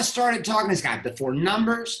moment I started talking to this guy, before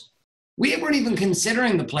numbers, we weren't even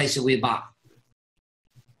considering the place that we bought.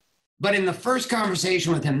 But in the first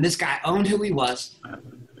conversation with him, this guy owned who he was.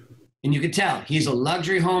 And you could tell he's a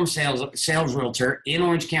luxury home sales realtor in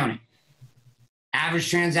Orange County. Average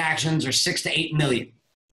transactions are 6 to 8 million.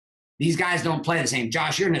 These guys don't play the same.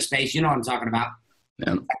 Josh, you're in this space. You know what I'm talking about.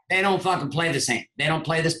 Yeah. They don't fucking play the same. They don't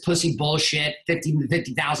play this pussy bullshit,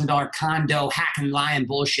 $50,000 condo, hack and lying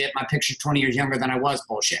bullshit. My picture's 20 years younger than I was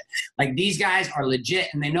bullshit. Like, these guys are legit,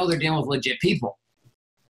 and they know they're dealing with legit people.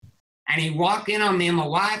 And he walked in on me and my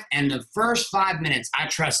wife, and the first 5 minutes, I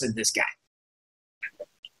trusted this guy.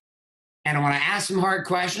 And when I asked him hard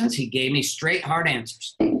questions, he gave me straight, hard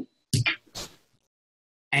answers.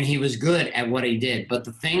 And he was good at what he did. But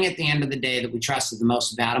the thing at the end of the day that we trusted the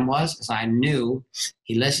most about him is I knew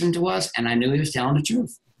he listened to us, and I knew he was telling the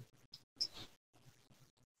truth.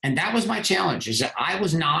 And that was my challenge, is that I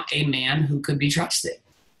was not a man who could be trusted.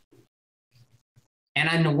 And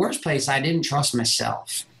in the worst place, I didn't trust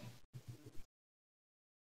myself.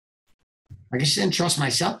 I just didn't trust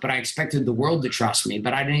myself, but I expected the world to trust me.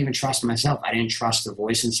 But I didn't even trust myself. I didn't trust the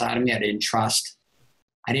voice inside of me. I didn't trust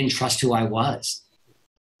who I was.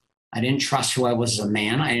 I didn't trust who I was as a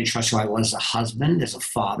man. I didn't trust who I was as a husband, as a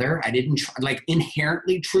father. I didn't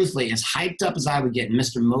inherently, truthfully, as hyped up as I would get,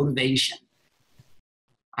 Mr. Motivation.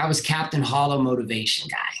 I was Captain Hollow Motivation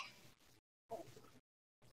guy.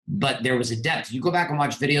 But there was a depth. You go back and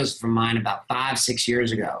watch videos from mine about 5-6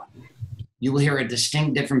 years ago. You will hear a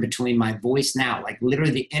distinct difference between my voice now. Like,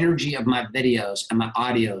 literally the energy of my videos and my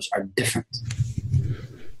audios are different.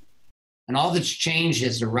 And all that's changed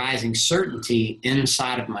is the rising certainty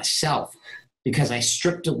inside of myself, because I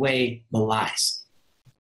stripped away the lies.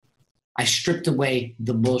 I stripped away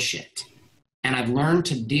the bullshit. And I've learned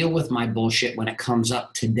to deal with my bullshit when it comes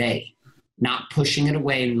up today, not pushing it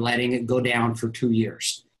away and letting it go down for 2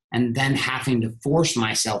 years and then having to force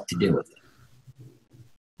myself to deal with it.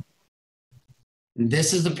 And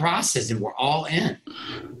this is the process that we're all in.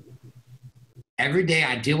 Every day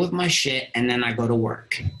I deal with my shit, and then I go to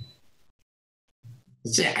work.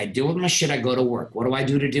 That's it. I deal with my shit. I go to work. What do I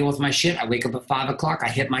do to deal with my shit? I wake up at 5 o'clock. I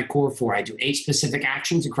hit my core 4. I do 8 specific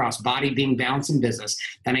actions across body, being, balance, and business.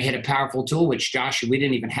 Then I hit a powerful tool, which, Josh, we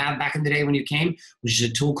didn't even have back in the day when you came, which is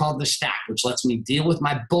a tool called the Stack, which lets me deal with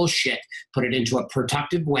my bullshit, put it into a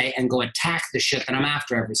productive way, and go attack the shit that I'm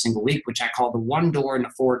after every single week, which I call the 1 door and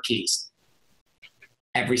the 4 keys.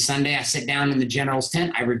 Every Sunday, I sit down in the general's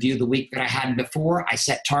tent. I review the week that I had before. I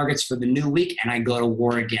set targets for the new week, and I go to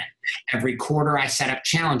war again. Every quarter, I set up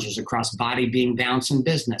challenges across body, being, balance, and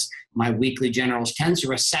business. My weekly general's tents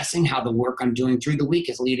are assessing how the work I'm doing through the week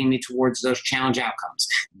is leading me towards those challenge outcomes.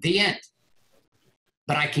 The end.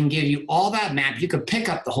 But I can give you all that map. You could pick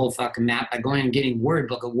up the whole fucking map by going and getting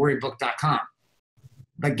WorryBook at worrybook.com.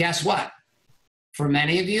 But guess what? For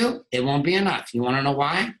many of you, it won't be enough. You want to know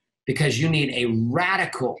why? Because you need a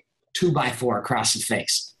radical 2x4 across the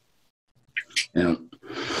face. Yeah.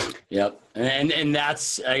 Yep. And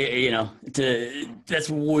that's, that's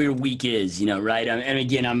what Warrior Week is, right? And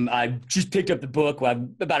again, I just picked up the book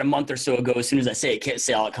about a month or so ago. As soon as I say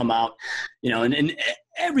it'll come out, and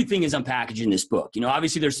everything is unpackaged in this book.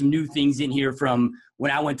 Obviously there's some new things in here from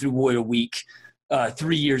when I went through Warrior Week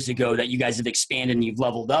 3 years ago that you guys have expanded and you've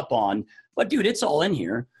leveled up on. But dude, it's all in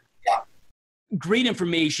here. Great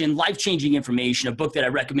information, life-changing information, a book that I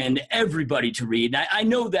recommend everybody to read. And I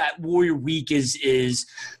know that Warrior Week is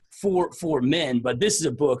for men, but this is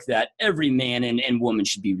a book that every man and woman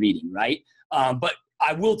should be reading, right? But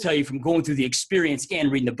I will tell you, from going through the experience and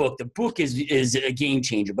reading the book is a game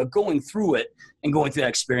changer. But going through it and going through that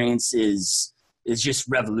experience is just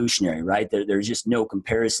revolutionary, right? There's just no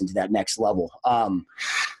comparison to that next level.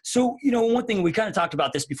 So, one thing, we kind of talked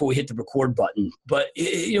about this before we hit the record button, but,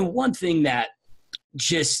 one thing that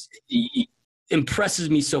just impresses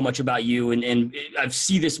me so much about you, and I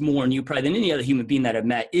see this more in you probably than any other human being that I've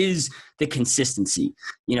met, is the consistency,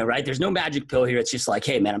 right? There's no magic pill here. It's just like,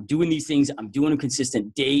 hey man, I'm doing these things. I'm doing them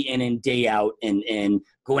consistent day in and day out, and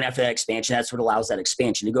going after that expansion. That's what allows that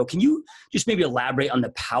expansion to go. Can you just maybe elaborate on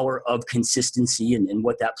the power of consistency and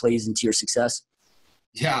what that plays into your success?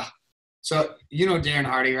 Yeah. So, Darren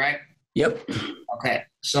Hardy, right? Yep. Okay.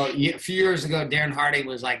 So a few years ago, Darren Hardy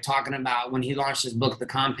was talking about when he launched his book, The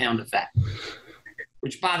Compound Effect,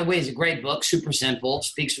 which, by the way, is a great book, super simple,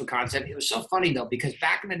 speaks to a concept. It was so funny, though, because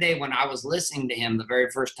back in the day when I was listening to him the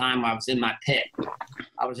very first time I was in my pit,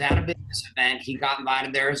 I was at a business event. He got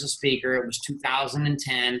invited there as a speaker. It was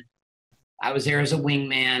 2010. I was there as a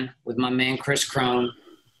wingman with my man, Chris Crone.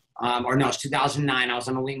 It's 2009. I was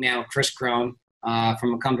on a wingman with Chris Crone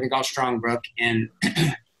from a company called Strongbrook. And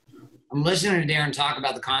I'm listening to Darren talk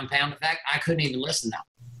about the compound effect. I couldn't even listen now.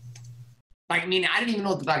 I didn't even know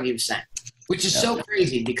what the fuck he was saying. which is so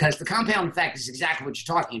crazy because the compound effect is exactly what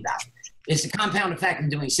you're talking about. It's the compound effect of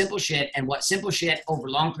doing simple shit and what simple shit over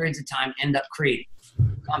long periods of time end up creating.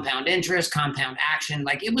 Compound interest, compound action.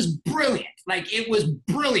 Like, it was brilliant.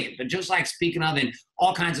 But just like speaking of in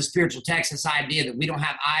all kinds of spiritual texts, this idea that we don't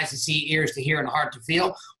have eyes to see, ears to hear, and a heart to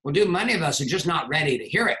feel. Well, dude, many of us are just not ready to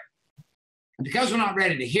hear it. And because we're not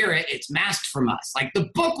ready to hear it, it's masked from us. Like, the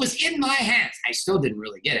book was in my hands. I still didn't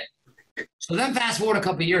really get it. So then fast forward a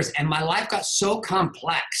couple of years and my life got so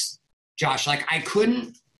complex, Josh, like I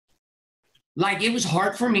couldn't, like, it was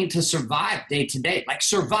hard for me to survive day to day, like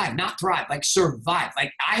survive, not thrive, like survive.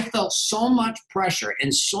 Like, I felt so much pressure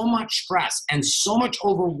and so much stress and so much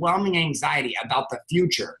overwhelming anxiety about the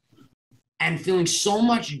future and feeling so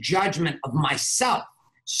much judgment of myself,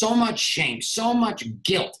 so much shame, so much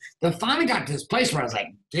guilt that I finally got to this place where I was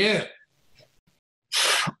like, dude,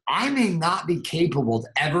 I may not be capable to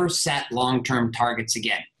ever set long-term targets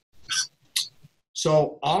again.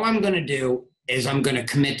 So all I'm going to do is I'm going to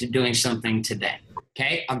commit to doing something today.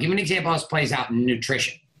 Okay. I'll give you an example how this plays out in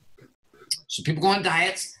nutrition. So people go on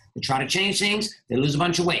diets, they try to change things, they lose a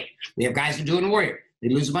bunch of weight. We have guys who do it in Warrior. They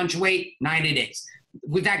lose a bunch of weight, 90 days.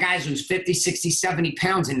 We've got guys who lose 50, 60, 70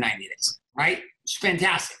 pounds in 90 days, right? It's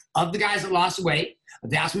fantastic. Of the guys that lost weight, a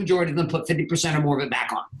vast majority of them put 50% or more of it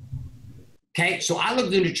back on. Okay, so I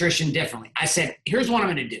looked at nutrition differently. I said, here's what I'm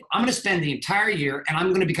going to do. I'm going to spend the entire year and I'm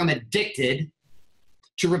going to become addicted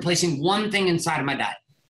to replacing one thing inside of my diet.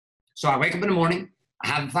 So I wake up in the morning, I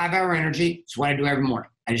have a 5-hour energy. It's what I do every morning.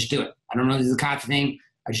 I just do it. I don't know if this is a coffee thing.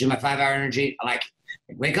 I just do my 5-hour energy. I like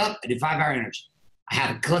it. I wake up, I do 5-hour energy. I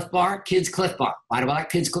have a Cliff Bar, Kids Cliff Bar. Why do I like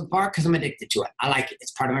Kids Cliff Bar? Because I'm addicted to it. I like it.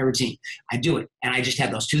 It's part of my routine. I do it, and I just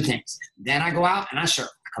have those two things. Then I go out and I surf.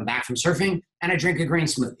 I come back from surfing, and I drink a green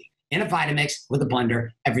smoothie in a Vitamix with a blender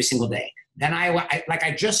every single day. Then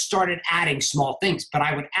I just started adding small things, but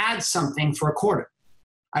I would add something for a quarter.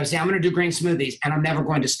 I would say, I'm going to do green smoothies, and I'm never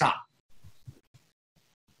going to stop.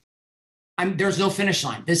 There's no finish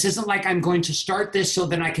line. This isn't like I'm going to start this so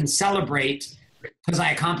that I can celebrate because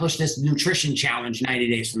I accomplished this nutrition challenge 90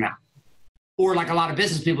 days from now. Or like a lot of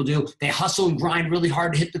business people do, they hustle and grind really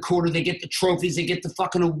hard to hit the quarter. They get the trophies. They get the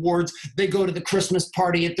fucking awards. They go to the Christmas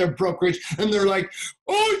party at their brokerage, and they're like,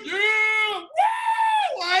 oh, yeah,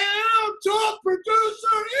 woo, I am top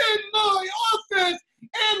producer in my office,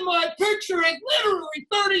 and my picture is literally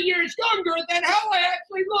 30 years younger than how I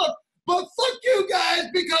actually look. But fuck you guys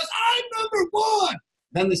because I'm number one.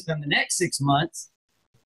 Then they spend the next 6 months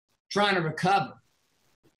trying to recover.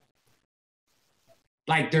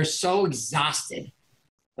 Like, they're so exhausted,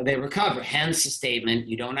 but they recover. Hence the statement,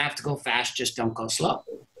 you don't have to go fast, just don't go slow.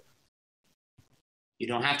 You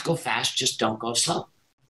don't have to go fast, just don't go slow.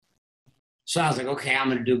 So I was like, okay, I'm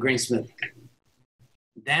going to do a green smoothie.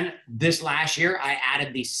 Then this last year, I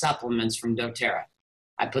added these supplements from doTERRA.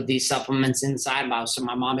 I put these supplements inside. So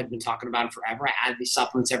my mom had been talking about it forever. I added these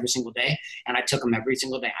supplements every single day, and I took them every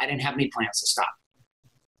single day. I didn't have any plans to stop.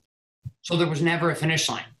 So there was never a finish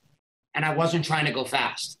line, and I wasn't trying to go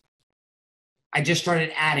fast. I just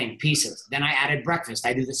started adding pieces. Then I added breakfast.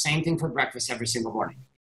 I do the same thing for breakfast every single morning.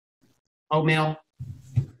 Oatmeal,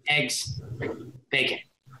 eggs, bacon,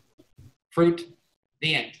 fruit,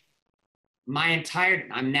 the end.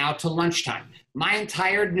 I'm now to lunchtime. My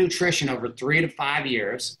entire nutrition over 3 to 5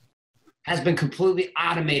 years has been completely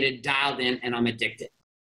automated, dialed in, and I'm addicted.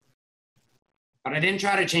 But I didn't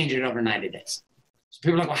try to change it over 90 days. So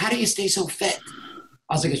people are like, well, how do you stay so fit?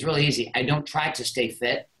 I was like, it's really easy. I don't try to stay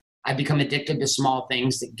fit. I become addicted to small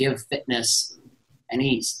things that give fitness and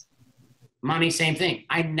ease. Money, same thing.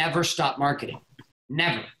 I never stop marketing.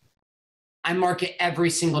 Never. I market every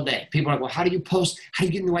single day. People are like, well, how do you post? How do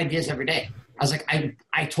you get new ideas every day? I was like,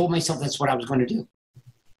 I told myself that's what I was going to do.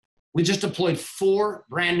 We just deployed 4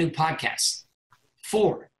 brand new podcasts.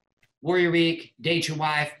 4. Warrior Week, Date Your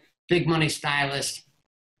Wife, Big Money Stylist,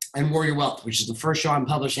 and Warrior Wealth, which is the first show I'm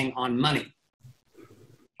publishing on money.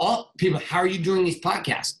 All people, how are you doing these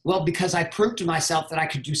podcasts? Well, because I proved to myself that I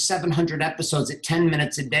could do 700 episodes at 10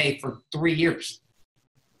 minutes a day for 3 years.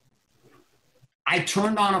 I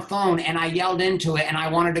turned on a phone and I yelled into it and I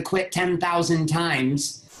wanted to quit 10,000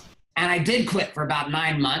 times. And I did quit for about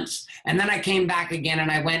 9 months. And then I came back again and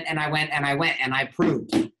I went and I went and I went and I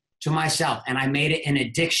proved to myself and I made it an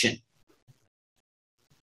addiction.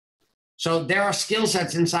 So there are skill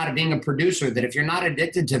sets inside of being a producer that if you're not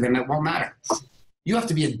addicted to them, it won't matter. You have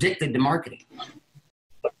to be addicted to marketing.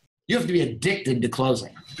 You have to be addicted to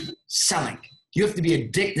closing, selling. You have to be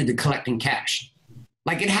addicted to collecting cash.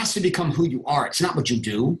 Like, it has to become who you are. It's not what you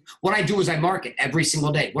do. What I do is I market every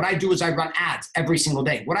single day. What I do is I run ads every single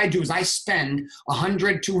day. What I do is I spend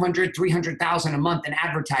 100, 200, 300,000 a month in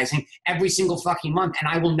advertising every single fucking month, and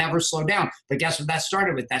I will never slow down. But guess what that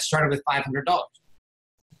started with? That started with $500.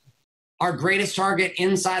 Our greatest target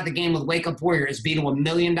inside the game with Wake Up Warrior is be to $1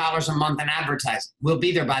 million a month in advertising. We'll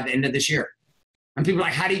be there by the end of this year. And people are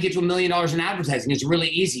like, how do you get to $1 million in advertising? It's really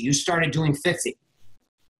easy. You started doing 50.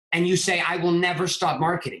 And you say, I will never stop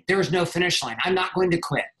marketing. There is no finish line. I'm not going to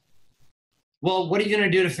quit. Well, what are you going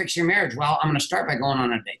to do to fix your marriage? Well, I'm going to start by going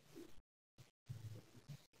on a date.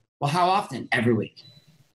 Well, how often? Every week.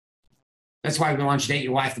 That's why we launched Date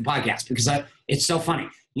Your Wife, the podcast, because it's so funny.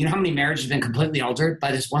 You know how many marriages have been completely altered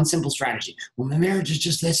by this one simple strategy? Well, my marriage is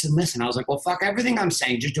just this and this. And I was like, well, fuck everything I'm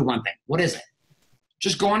saying. Just do one thing. What is it?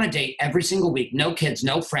 Just go on a date every single week. No kids,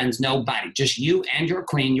 no friends, nobody. Just you and your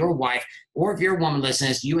queen, your wife, or if you're a woman listening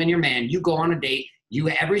to this, you and your man, you go on a date, you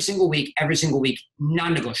every single week,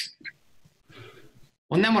 non-negotiable.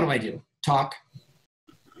 Well, and then what do? Talk.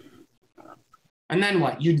 And then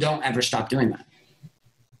what? You don't ever stop doing that.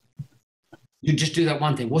 You just do that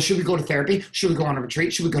one thing. Well, should we go to therapy? Should we go on a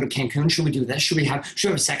retreat? Should we go to Cancun? Should we do this? Should we have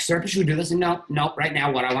a sex therapist? Should we do this? And no, right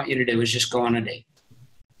now what I want you to do is just go on a date.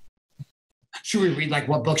 Should we read like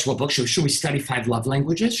what books? Should we study 5 love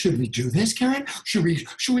languages? Should we do this, Garrett? Should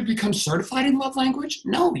we become certified in love language?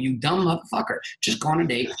 No, you dumb motherfucker. Just go on a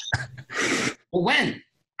date. Well, when?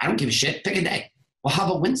 I don't give a shit. Pick a day. Well, how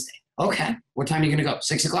about Wednesday? Okay. What time are you going to go?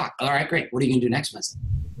 6 o'clock. All right, great. What are you going to do next Wednesday?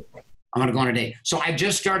 I'm going to go on a date. So I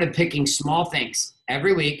just started picking small things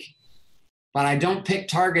every week, but I don't pick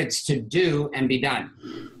targets to do and be done.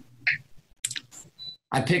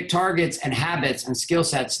 I pick targets and habits and skill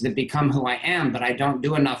sets that become who I am, but I don't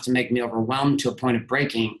do enough to make me overwhelmed to a point of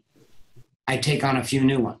breaking. I take on a few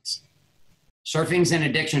new ones. Surfing's an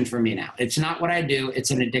addiction for me now. It's not what I do.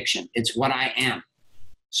 It's an addiction. It's what I am.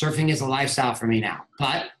 Surfing is a lifestyle for me now.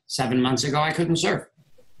 But 7 months ago, I couldn't surf.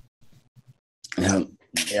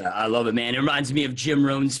 Yeah, I love it, man. It reminds me of Jim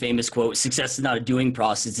Rohn's famous quote, success is not a doing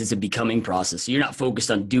process, it's a becoming process. So you're not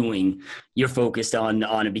focused on doing, you're focused on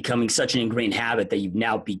it becoming such an ingrained habit that you've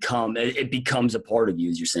now become, it becomes a part of you,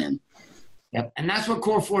 as you're saying. Yep, and that's what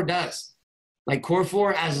Core 4 does. Like Core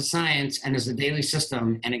 4 as a science and as a daily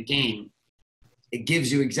system and a game, it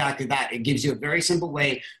gives you exactly that. It gives you a very simple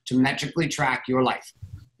way to metrically track your life.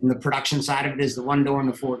 And the production side of it is the 1 door and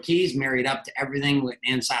the 4 keys married up to everything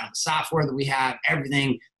inside of the software that we have,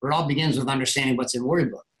 everything. But it all begins with understanding what's in Warrior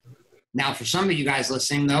Book. Now, for some of you guys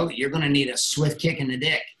listening, though, you're going to need a swift kick in the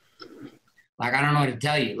dick. Like, I don't know what to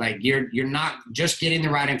tell you. Like, you're not just getting the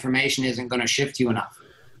right information isn't going to shift you enough.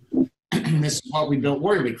 This is what we built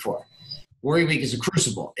Warrior Week for. Warrior Week is a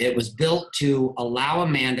crucible. It was built to allow a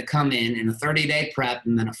man to come in a 30-day prep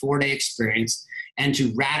and then a 4-day experience and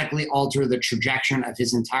to radically alter the trajectory of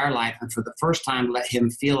his entire life and for the first time let him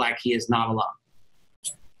feel like he is not alone.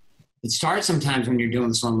 It starts sometimes when you're doing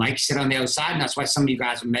this alone, like you sit on the other side, and that's why some of you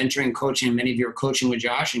guys are mentoring, coaching, many of you are coaching with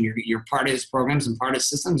Josh, and you're part of his programs and part of his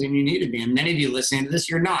systems, and you need to be. And many of you listening to this,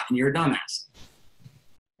 you're not, and you're a dumbass.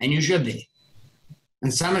 And you should be.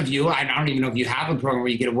 And some of you, I don't even know if you have a program where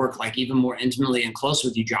you get to work like even more intimately and close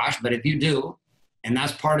with you, Josh, but if you do, and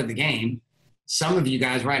that's part of the game, some of you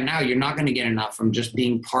guys right now, you're not going to get enough from just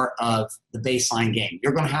being part of the baseline game.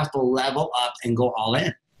 You're going to have to level up and go all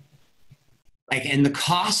in. Like, and the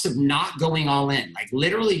cost of not going all in, like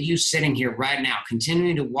literally you sitting here right now,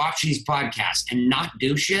 continuing to watch these podcasts and not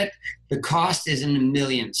do shit, the cost is in the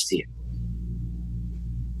millions to you.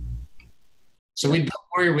 So we built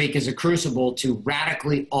Warrior Week as a crucible to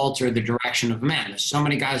radically alter the direction of men. There's so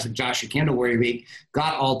many guys like Josh who came to Warrior Week,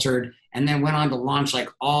 got altered, and then went on to launch like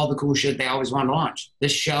all the cool shit they always wanted to launch.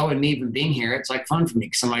 This show and me even being here, it's like fun for me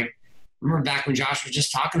because I'm like, remember back when Josh was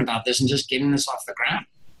just talking about this and just getting this off the ground.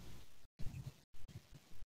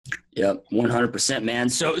 Yep, 100%, man.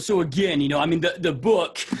 So again, you know, I mean, the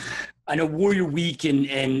book, I know Warrior Week and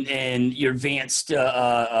your advanced, you've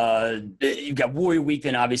got Warrior Week,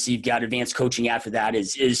 then obviously you've got advanced coaching after that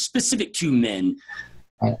is specific to men.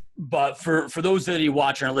 Right. But for those that you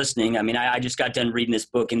watch and are listening, I mean, I just got done reading this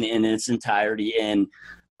book in its entirety, and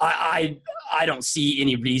I don't see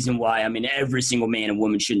any reason why, I mean, every single man and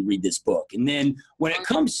woman shouldn't read this book. And then when it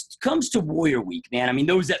comes to Warrior Week, man, I mean,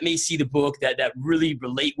 those that may see the book, that really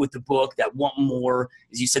relate with the book, that want more,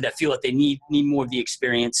 as you said, that feel like they need more of the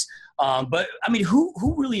experience. But I mean, who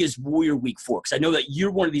really is Warrior Week for? Because I know that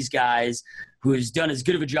you're one of these guys who has done as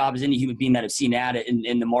good of a job as any human being that I've seen at it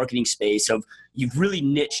in the marketing space of you've really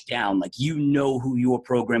niched down. Like, you know who your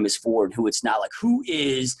program is for and who it's not. Like, who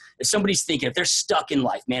is, if somebody's thinking, if they're stuck in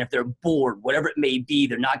life, man, if they're bored, whatever it may be,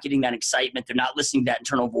 they're not getting that excitement, they're not listening to that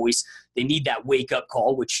internal voice, they need that wake up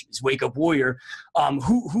call, which is Wake Up Warrior.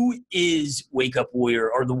 Who is Wake Up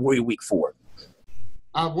Warrior or the Warrior Week for?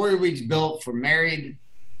 Warrior Week's built for married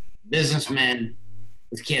businessmen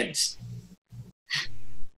with kids.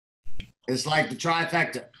 It's like the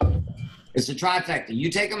trifecta. It's the trifecta. You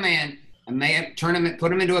take a man, turn him, put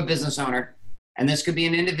him into a business owner, and this could be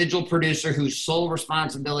an individual producer whose sole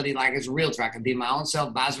responsibility, like as a realtor, I could be my own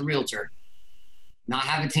self as a realtor, not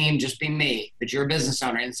have a team, just be me. But you're a business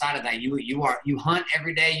owner. Inside of that, you hunt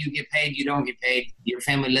every day. You get paid. You don't get paid. Your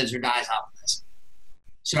family lives or dies off of this.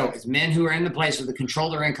 So it's men who are in the place where they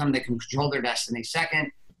control their income, they can control their destiny. Second,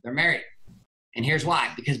 they're married. And here's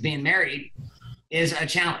why. Because being married is a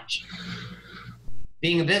challenge.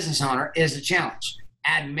 Being a business owner is a challenge.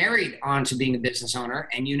 Add married onto being a business owner,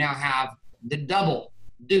 and you now have the double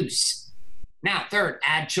deuce. Now, third,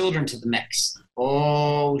 add children to the mix.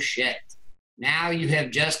 Oh, shit. Now you have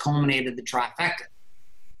just culminated the trifecta.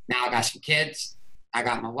 Now I got some kids, I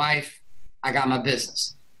got my wife, I got my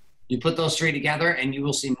business. You put those three together, and you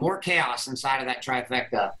will see more chaos inside of that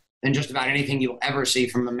trifecta than just about anything you'll ever see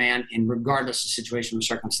from a man, in regardless of situation or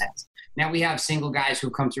circumstance. Now, we have single guys who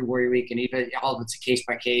come through Warrior Week, and even all of it's a case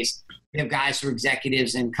by case. We have guys who are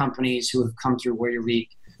executives in companies who have come through Warrior Week.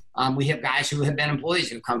 We have guys who have been employees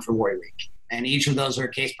who have come through Warrior Week. And each of those are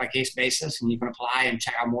a case by case basis. And you can apply and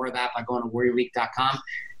check out more of that by going to warriorweek.com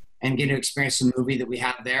and get to experience the movie that we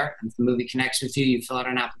have there. And if the movie connects with you, you fill out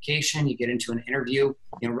an application, you get into an interview.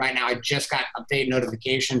 You know, right now I just got update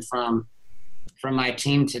notification from my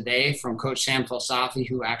team today, from Coach Sam Falsafi,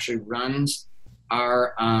 who actually runs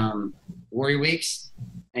our Warrior Weeks.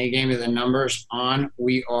 And he gave me the numbers on.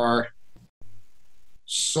 We are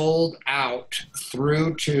sold out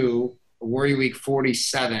through to Warrior Week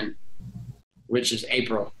 47, which is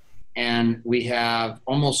April. And we have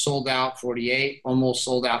almost sold out 48, almost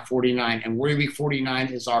sold out 49. And Warrior Week 49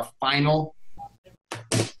 is our final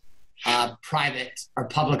private or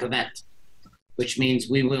public event, which means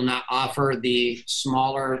we will not offer the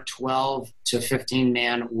smaller 12 to 15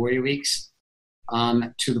 man Warrior Weeks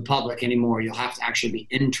to the public anymore. You'll have to actually be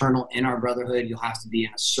internal in our brotherhood. You'll have to be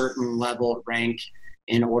in a certain level rank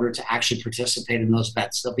in order to actually participate in those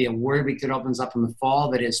bets. There'll be a Warrior Week that opens up in the fall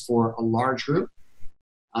that is for a large group,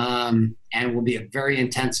 and will be a very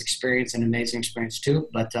intense experience, an amazing experience too.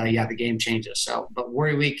 But yeah, the game changes. So, but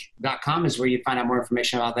warriorweek.com is where you find out more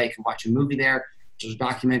information about that. You can watch a movie there. There's a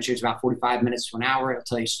documentary. It's about 45 minutes to an hour. It'll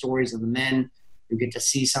tell you stories of the men. You get to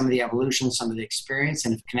see some of the evolution, some of the experience,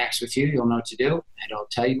 and if it connects with you, you'll know what to do, and it'll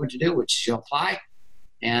tell you what to do, which is you'll apply,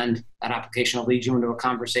 and that application will lead you into a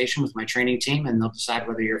conversation with my training team, and they'll decide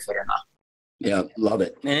whether you're fit or not. Yeah, love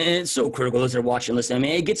it. And it's so critical. Those that are watching, listening. I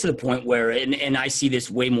mean, it gets to the point where, and I see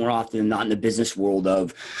this way more often than not in the business world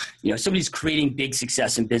of, you know, somebody's creating big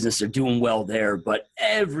success in business, they're doing well there, but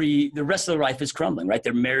the rest of their life is crumbling, right?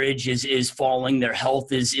 Their marriage is falling, their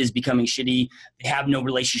health is becoming shitty, they have no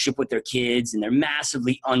relationship with their kids, and they're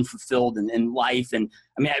massively unfulfilled in life. And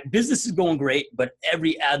I mean, business is going great, but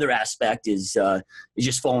every other aspect is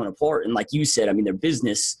just falling apart. And like you said, I mean, their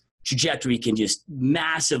business trajectory can just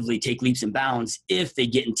massively take leaps and bounds if they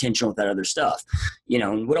get intentional with that other stuff. You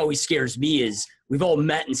know, and what always scares me is we've all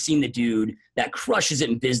met and seen the dude that crushes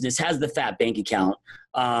it in business, has the fat bank account,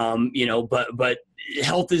 you know, but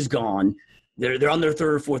health is gone. They're on their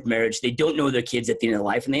third or fourth marriage. They don't know their kids at the end of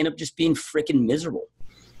life, and they end up just being freaking miserable.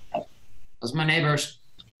 Those are my neighbors.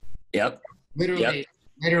 Yep.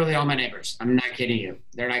 Literally all my neighbors. I'm not kidding you.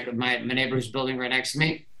 They're like my neighbor who's building right next to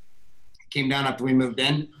me. Came down after we moved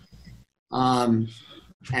in. And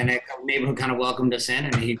a neighbor who kind of welcomed us in,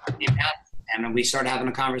 and he came down, and we started having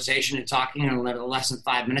a conversation and talking, and in less than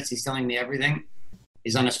 5 minutes, he's telling me everything.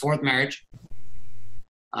 He's on his fourth marriage.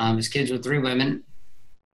 His kids with 3 women.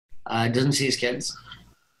 Doesn't see his kids.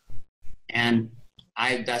 And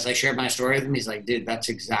as I shared my story with him, he's like, dude, that's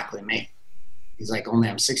exactly me. He's like, only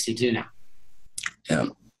I'm 62 now. Yeah.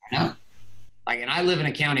 I know. Like, and I live in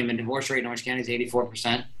a county, my divorce rate in Orange County is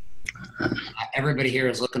 84%. Everybody here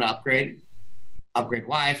is looking to upgrade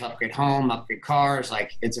wife, upgrade home, upgrade cars.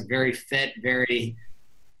 Like, it's a very fit, very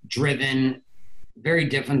driven, very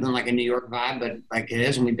different than like a New York vibe, but like it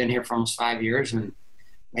is. And we've been here for almost 5 years, and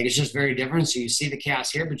like, it's just very different. So you see the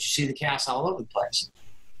chaos here, but you see the chaos all over the place.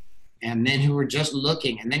 And men who are just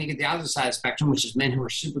looking, and then you get the other side of the spectrum, which is men who are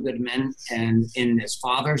super good men and as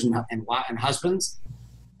fathers and husbands,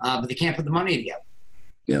 but they can't put the money together.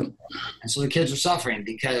 Yeah. And so the kids are suffering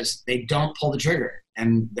because they don't pull the trigger,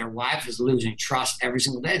 and their wife is losing trust every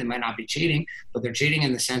single day. They might not be cheating, but they're cheating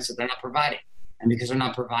in the sense that they're not providing. And because they're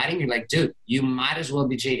not providing, you're like, dude, you might as well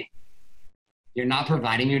be cheating. You're not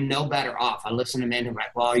providing. You're no better off. I listen to men who are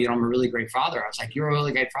like, well, I'm a really great father. I was like, you're a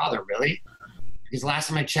really great father, really? Because last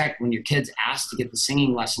time I checked, when your kids asked to get the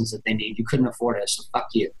singing lessons that they need, you couldn't afford it, so fuck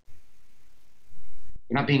you.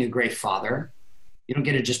 You're not being a great father. You don't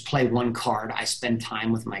get to just play one card. I spend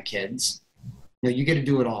time with my kids. No, you get to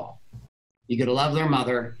do it all. You get to love their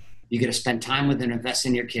mother. You get to spend time with and invest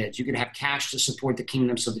in your kids. You get to have cash to support the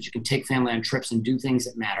kingdom so that you can take family on trips and do things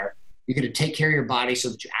that matter. You get to take care of your body so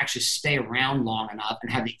that you actually stay around long enough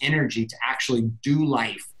and have the energy to actually do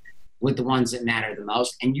life with the ones that matter the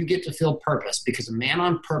most. And you get to feel purpose, because a man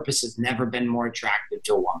on purpose has never been more attractive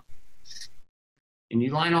to a woman. And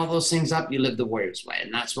you line all those things up, you live the warrior's way.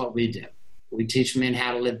 And that's what we do. We teach men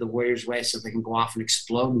how to live the warrior's way so they can go off and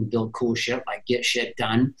explode and build cool shit, like get shit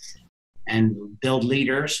done, and build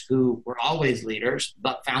leaders who were always leaders,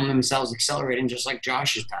 but found themselves accelerating just like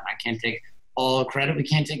Josh has done. I can't take all the credit. We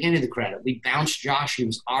can't take any of the credit. We bounced Josh. He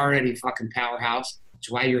was already fucking powerhouse.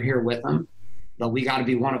 That's why you're here with him. But we got to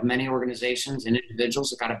be one of many organizations and individuals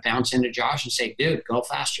that got to bounce into Josh and say, dude, go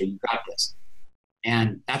faster. You got this.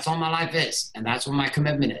 And that's all my life is. And that's what my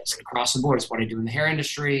commitment is across the board. It's what I do in the hair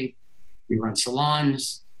industry. We run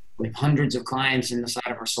salons. We have hundreds of clients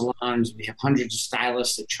inside of our salons. We have hundreds of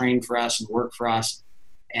stylists that train for us and work for us.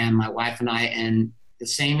 And my wife and I, and the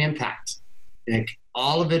same impact. Like,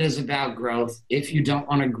 all of it is about growth. If you don't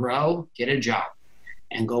want to grow, get a job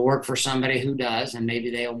and go work for somebody who does, and maybe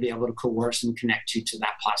they'll be able to coerce and connect you to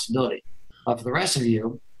that possibility. But for the rest of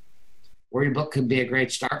you, Warrior Book could be a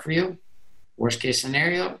great start for you. Worst case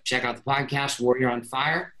scenario, check out the podcast, Warrior on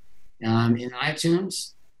Fire, in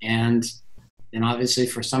iTunes. And then obviously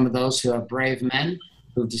for some of those who are brave men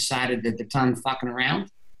who've decided that they're done fucking around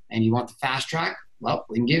and you want the fast track, well,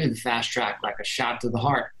 we can give you the fast track, like a shot to the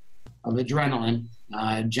heart of adrenaline.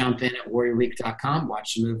 Jump in at warriorweek.com,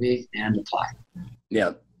 watch the movie, and apply.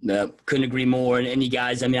 Yeah. No, couldn't agree more. And you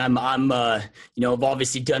guys, I mean, I'm I've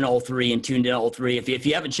obviously done all three and tuned in all three. If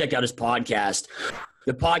you haven't checked out his podcast,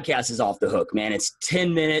 the podcast is off the hook, man. It's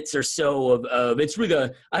 10 minutes or so of it's really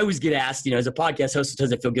I always get asked, as a podcast host,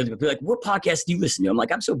 sometimes I feel guilty, but people are like, what podcast do you listen to? I'm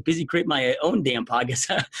like, I'm so busy creating my own damn podcast.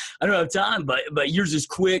 I don't have time, but yours is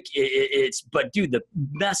quick. But dude, the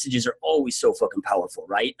messages are always so fucking powerful,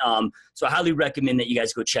 right? So I highly recommend that you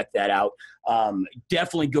guys go check that out.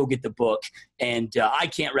 Definitely go get the book. And I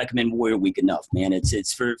can't recommend Warrior Week enough, man.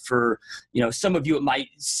 It's for some of you, it might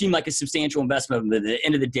seem like a substantial investment, but at the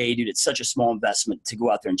end of the day, dude, it's such a small investment to go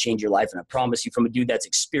out there and change your life. And I promise you, from a dude that's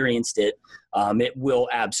experienced it, it will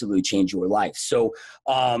absolutely change your life. So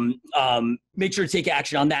make sure to take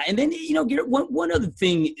action on that. And then, Garrett, one other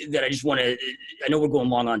thing that I just want to, I know we're going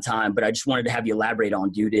long on time, but I just wanted to have you elaborate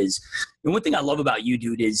on, dude, is one thing I love about you,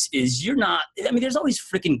 dude, is you're not, I mean, there's always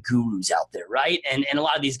freaking gurus out there, right? And a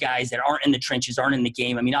lot of these guys that aren't in the trenches, aren't in the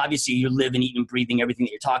game. I mean, obviously you're living, eating, breathing everything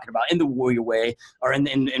that you're talking about in the Warrior Way, or in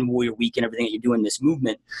Warrior Week and everything that you're doing in this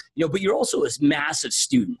movement, but you're also this massive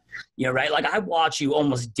student, right? Like, I watch you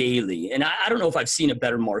almost daily, and I don't know if I've seen a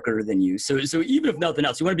better marketer than you. So even if nothing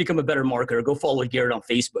else, you want to become a better marketer, go follow Garrett on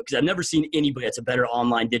Facebook, because I've never seen anybody that's a better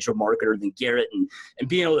online digital marketer than Garrett, and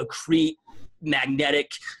being able to create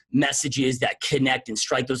magnetic messages that connect and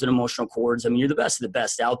strike those emotional chords. I mean, you're the best of the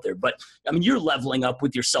best out there, but I mean, you're leveling up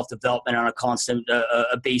with your self-development on a constant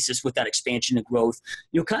basis with that expansion and growth.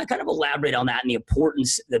 Kind of elaborate on that and the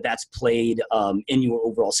importance that that's played in your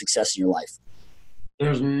overall success in your life.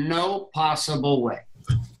 There's no possible way,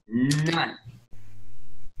 none,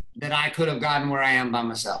 that I could have gotten where I am by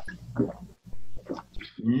myself.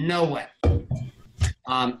 No way.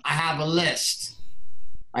 I have a list.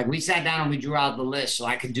 Like, we sat down and we drew out the list so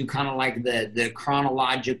I could do kind of like the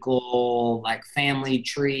chronological, like, family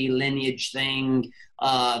tree lineage thing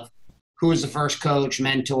of who was the first coach,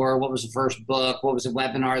 mentor, what was the first book, what was the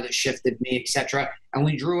webinar that shifted me, etc. And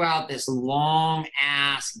we drew out this long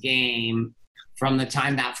ass game from the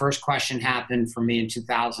time that first question happened for me in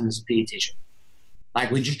 2000 as a PE teacher. Like,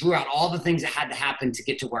 we just drew out all the things that had to happen to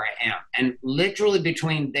get to where I am. And literally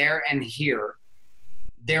between there and here,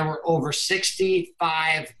 there were over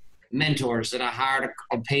 65 mentors that I hired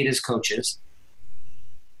or paid as coaches,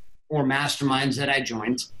 or masterminds that I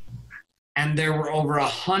joined. And there were over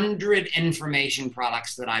 100 information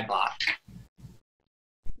products that I bought.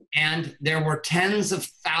 And there were tens of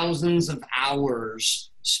thousands of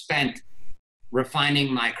hours spent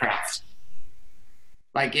refining my craft.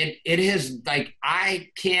 Like, it is like, I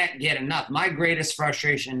can't get enough. My greatest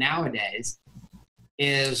frustration nowadays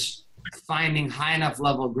is finding high enough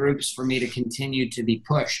level groups for me to continue to be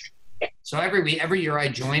pushed. So every year I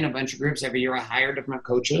join a bunch of groups. Every year I hire different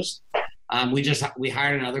coaches. We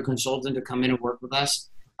hired another consultant to come in and work with us.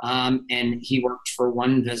 And he worked for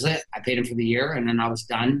one visit. I paid him for the year, and then I was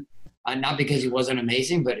done. Not because he wasn't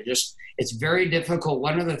amazing, but it's very difficult.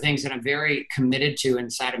 One of the things that I'm very committed to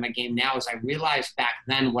inside of my game now is I realized back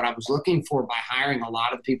then what I was looking for by hiring a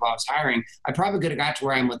lot of the people I was hiring. I probably could have got to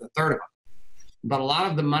where I am with a third of them. But a lot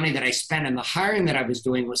of the money that I spent and the hiring that I was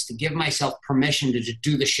doing was to give myself permission to just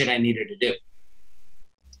do the shit I needed to do.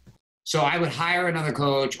 So I would hire another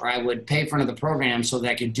coach, or I would pay for another program so that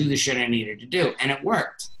I could do the shit I needed to do. And it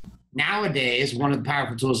worked. Nowadays, one of the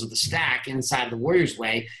powerful tools of the stack inside of the Warriors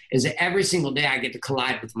Way is that every single day I get to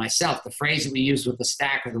collide with myself. The phrase that we use with the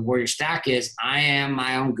stack or the Warrior Stack is, I am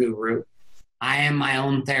my own guru. I am my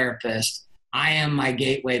own therapist. I am my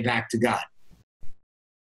gateway back to God.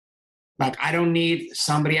 Like, I don't need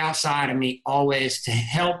somebody outside of me always to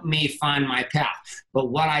help me find my path.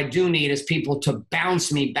 But what I do need is people to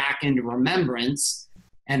bounce me back into remembrance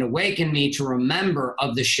and awaken me to remember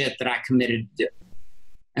of the shit that I committed to do.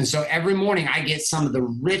 And so every morning I get some of the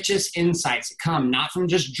richest insights that come, not from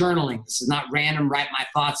just journaling. This is not random, write my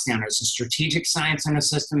thoughts down. There's a strategic science and a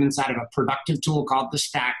system inside of a productive tool called the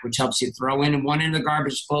stack, which helps you throw in one end of the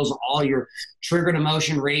garbage disposal, all your triggered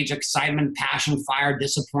emotion, rage, excitement, passion, fire,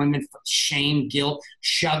 disappointment, shame, guilt,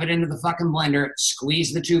 shove it into the fucking blender,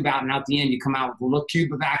 squeeze the tube out, and out the end you come out with a little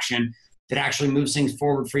cube of action that actually moves things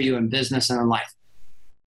forward for you in business and in life.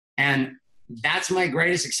 And that's my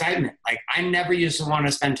greatest excitement. Like, I never used to want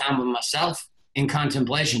to spend time with myself in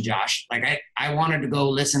contemplation, Josh. Like, I wanted to go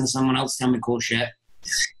listen to someone else tell me cool shit.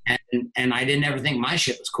 And I didn't ever think my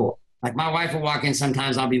shit was cool. Like, my wife will walk in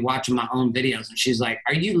sometimes, I'll be watching my own videos, and she's like,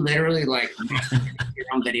 are you literally like your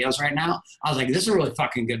own videos right now? I was like, this is a really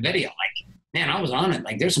fucking good video. Like, man, I was on it.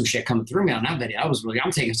 Like, there's some shit coming through me on that video.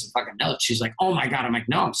 I'm taking some fucking notes. She's like, oh my God. I'm like,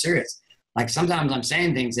 no, I'm serious. Like, sometimes I'm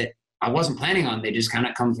saying things that I wasn't planning on. They just kind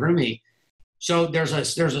of come through me. So there's a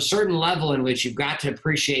certain level in which you've got to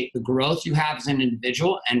appreciate the growth you have as an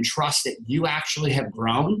individual and trust that you actually have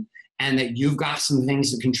grown and that you've got some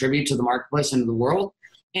things to contribute to the marketplace and to the world.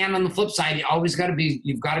 And on the flip side, you've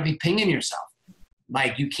got to be pinging yourself.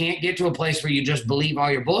 Like, you can't get to a place where you just believe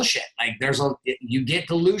all your bullshit. Like, you get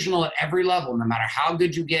delusional at every level, no matter how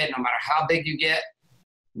good you get, no matter how big you get.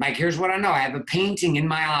 Like, here's what I know. I have a painting in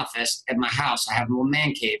my office at my house. I have a little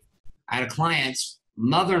man cave. I had a client's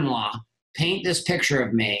mother-in-law paint this picture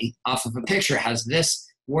of me off of a picture. It has this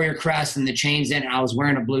warrior crest and the chains in it. I was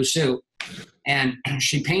wearing a blue suit. And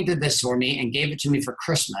she painted this for me and gave it to me for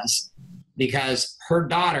Christmas because her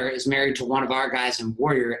daughter is married to one of our guys in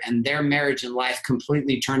Warrior, and their marriage and life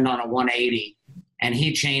completely turned on a 180. And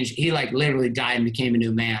he like literally died and became a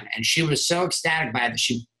new man. And she was so ecstatic by it that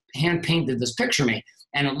she hand painted this picture of me.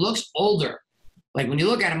 And it looks older. Like, when you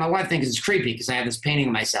look at it, my wife thinks it's creepy because I have this painting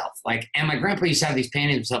of myself. Like, and my grandpa used to have these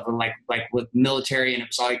paintings of himself, like with military, and it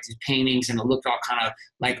was all like these paintings, and it looked all kind of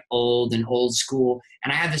like old and old school.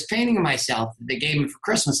 And I had this painting of myself that they gave me for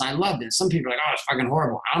Christmas, and I loved it. Some people are like, oh, it's fucking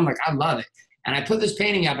horrible. I'm like, I love it. And I put this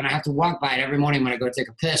painting up, and I have to walk by it every morning when I go take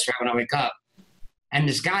a piss right when I wake up. And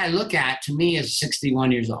this guy I look at, to me, is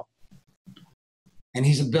 61 years old. And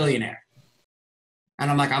he's a billionaire.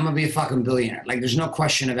 And I'm like, I'm going to be a fucking billionaire. Like, there's no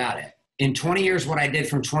question about it. In 20 years, what I did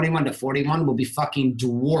from 21 to 41 will be fucking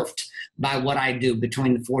dwarfed by what I do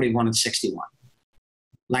between 41 and 61.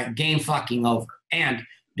 Like, game fucking over. And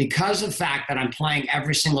because of the fact that I'm playing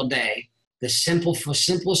every single day, the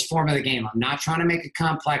simplest form of the game, I'm not trying to make it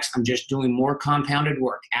complex. I'm just doing more compounded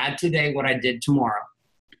work. Add today what I did tomorrow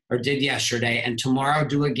or did yesterday, and tomorrow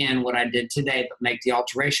do again what I did today, but make the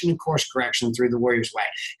alteration and course correction through the Warriors Way.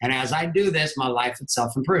 And as I do this, my life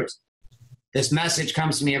itself improves. This message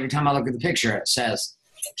comes to me every time I look at the picture. It says,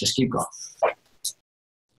 just keep going.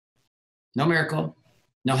 No miracle,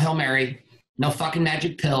 no Hail Mary, no fucking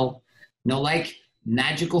magic pill, no like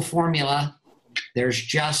magical formula. There's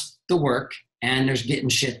just the work, and there's getting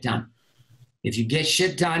shit done. If you get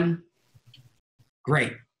shit done,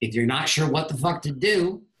 great. If you're not sure what the fuck to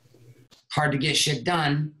do, hard to get shit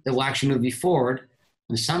done that will actually move you forward.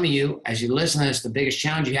 And some of you, as you listen to this, the biggest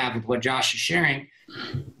challenge you have with what Josh is sharing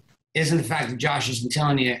isn't the fact that Josh has been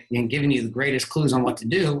telling you and giving you the greatest clues on what to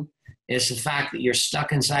do. It's the fact that you're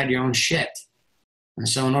stuck inside your own shit. And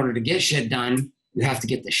so in order to get shit done, you have to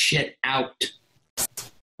get the shit out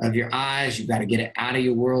of your eyes. You've got to get it out of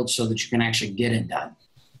your world so that you can actually get it done.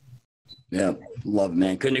 Yeah, love it,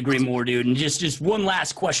 man. Couldn't agree more, dude. And just one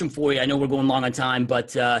last question for you. I know we're going long on time,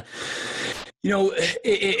 but,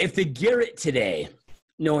 if the Garrett today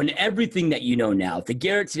knowing everything that you know now, if the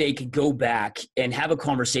Garrett today could go back and have a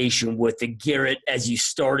conversation with the Garrett as you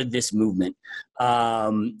started this movement,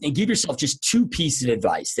 and give yourself just 2 pieces of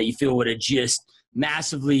advice that you feel would have just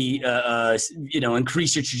massively,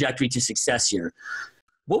 increase your trajectory to success here,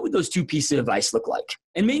 what would those 2 pieces of advice look like?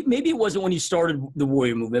 And maybe it wasn't when you started the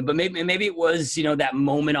Warrior movement, but maybe it was, that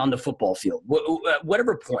moment on the football field.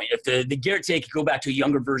 Whatever point, if the Garrett today could go back to a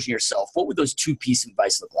younger version of yourself, what would those 2 pieces of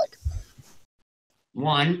advice look like?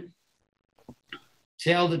 1,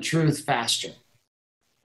 tell the truth faster.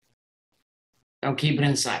 Don't keep it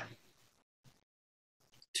inside.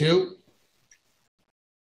 2,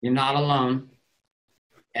 you're not alone.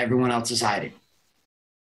 Everyone else is hiding.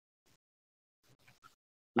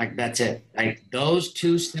 Like, that's it. Like, those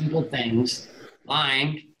 2 simple things,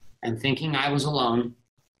 lying and thinking I was alone,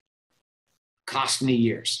 cost me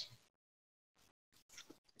years.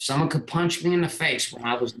 If someone could punch me in the face when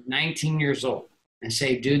I was 19 years old and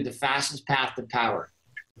say, dude, the fastest path to power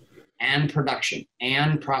and production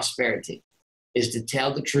and prosperity is to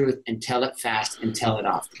tell the truth and tell it fast and tell it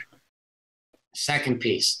often. The second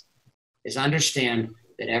piece is understand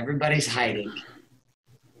that everybody's hiding.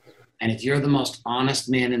 And if you're the most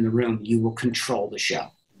honest man in the room, you will control the show.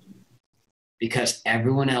 Because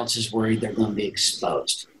everyone else is worried they're going to be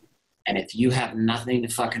exposed. And if you have nothing to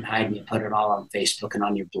fucking hide and you put it all on Facebook and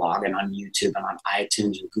on your blog and on YouTube and on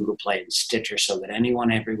iTunes and Google Play and Stitcher so that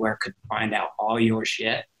anyone everywhere could find out all your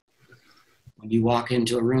shit, when you walk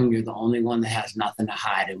into a room, you're the only one that has nothing to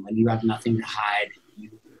hide. And when you have nothing to hide,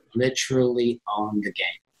 you literally own the game.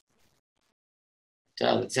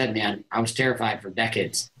 So that said, man, I was terrified for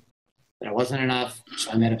decades. But it wasn't enough,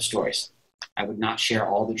 so I made up stories. I would not share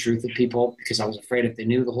all the truth with people because I was afraid if they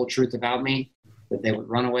knew the whole truth about me, that they would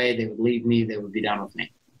run away, they would leave me, they would be done with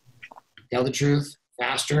me. Tell the truth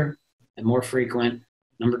faster and more frequent.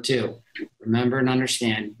 Number 2, remember and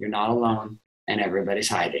understand you're not alone and everybody's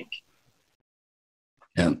hiding.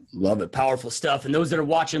 Yeah, love it. Powerful stuff. And those that are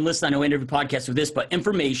watching, listen, I know I interview podcasts with this, but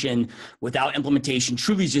information without implementation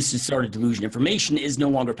truly is just a sort of delusion. Information is no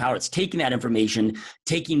longer power. It's taking that information,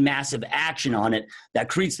 taking massive action on it that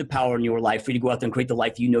creates the power in your life for you to go out there and create the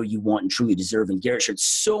life you know you want and truly deserve. And Garrett shared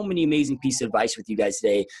so many amazing pieces of advice with you guys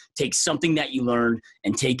today. Take something that you learned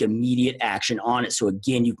and take immediate action on it. So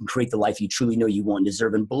again, you can create the life you truly know you want and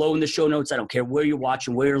deserve. And below in the show notes, I don't care where you're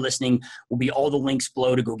watching, where you're listening, will be all the links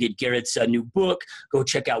below to go get Garrett's new book. Go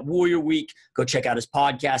check out Warrior Week. Go check out his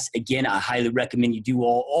podcast. Again, I highly recommend you do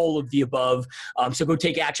all of the above. So go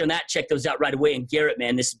take action on that. Check those out right away. And Garrett,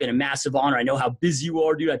 man, this has been a massive honor. I know how busy you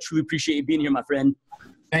are, dude. I truly appreciate you being here, my friend.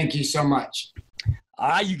 Thank you so much. All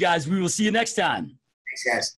right, you guys, we will see you next time. Thanks, guys.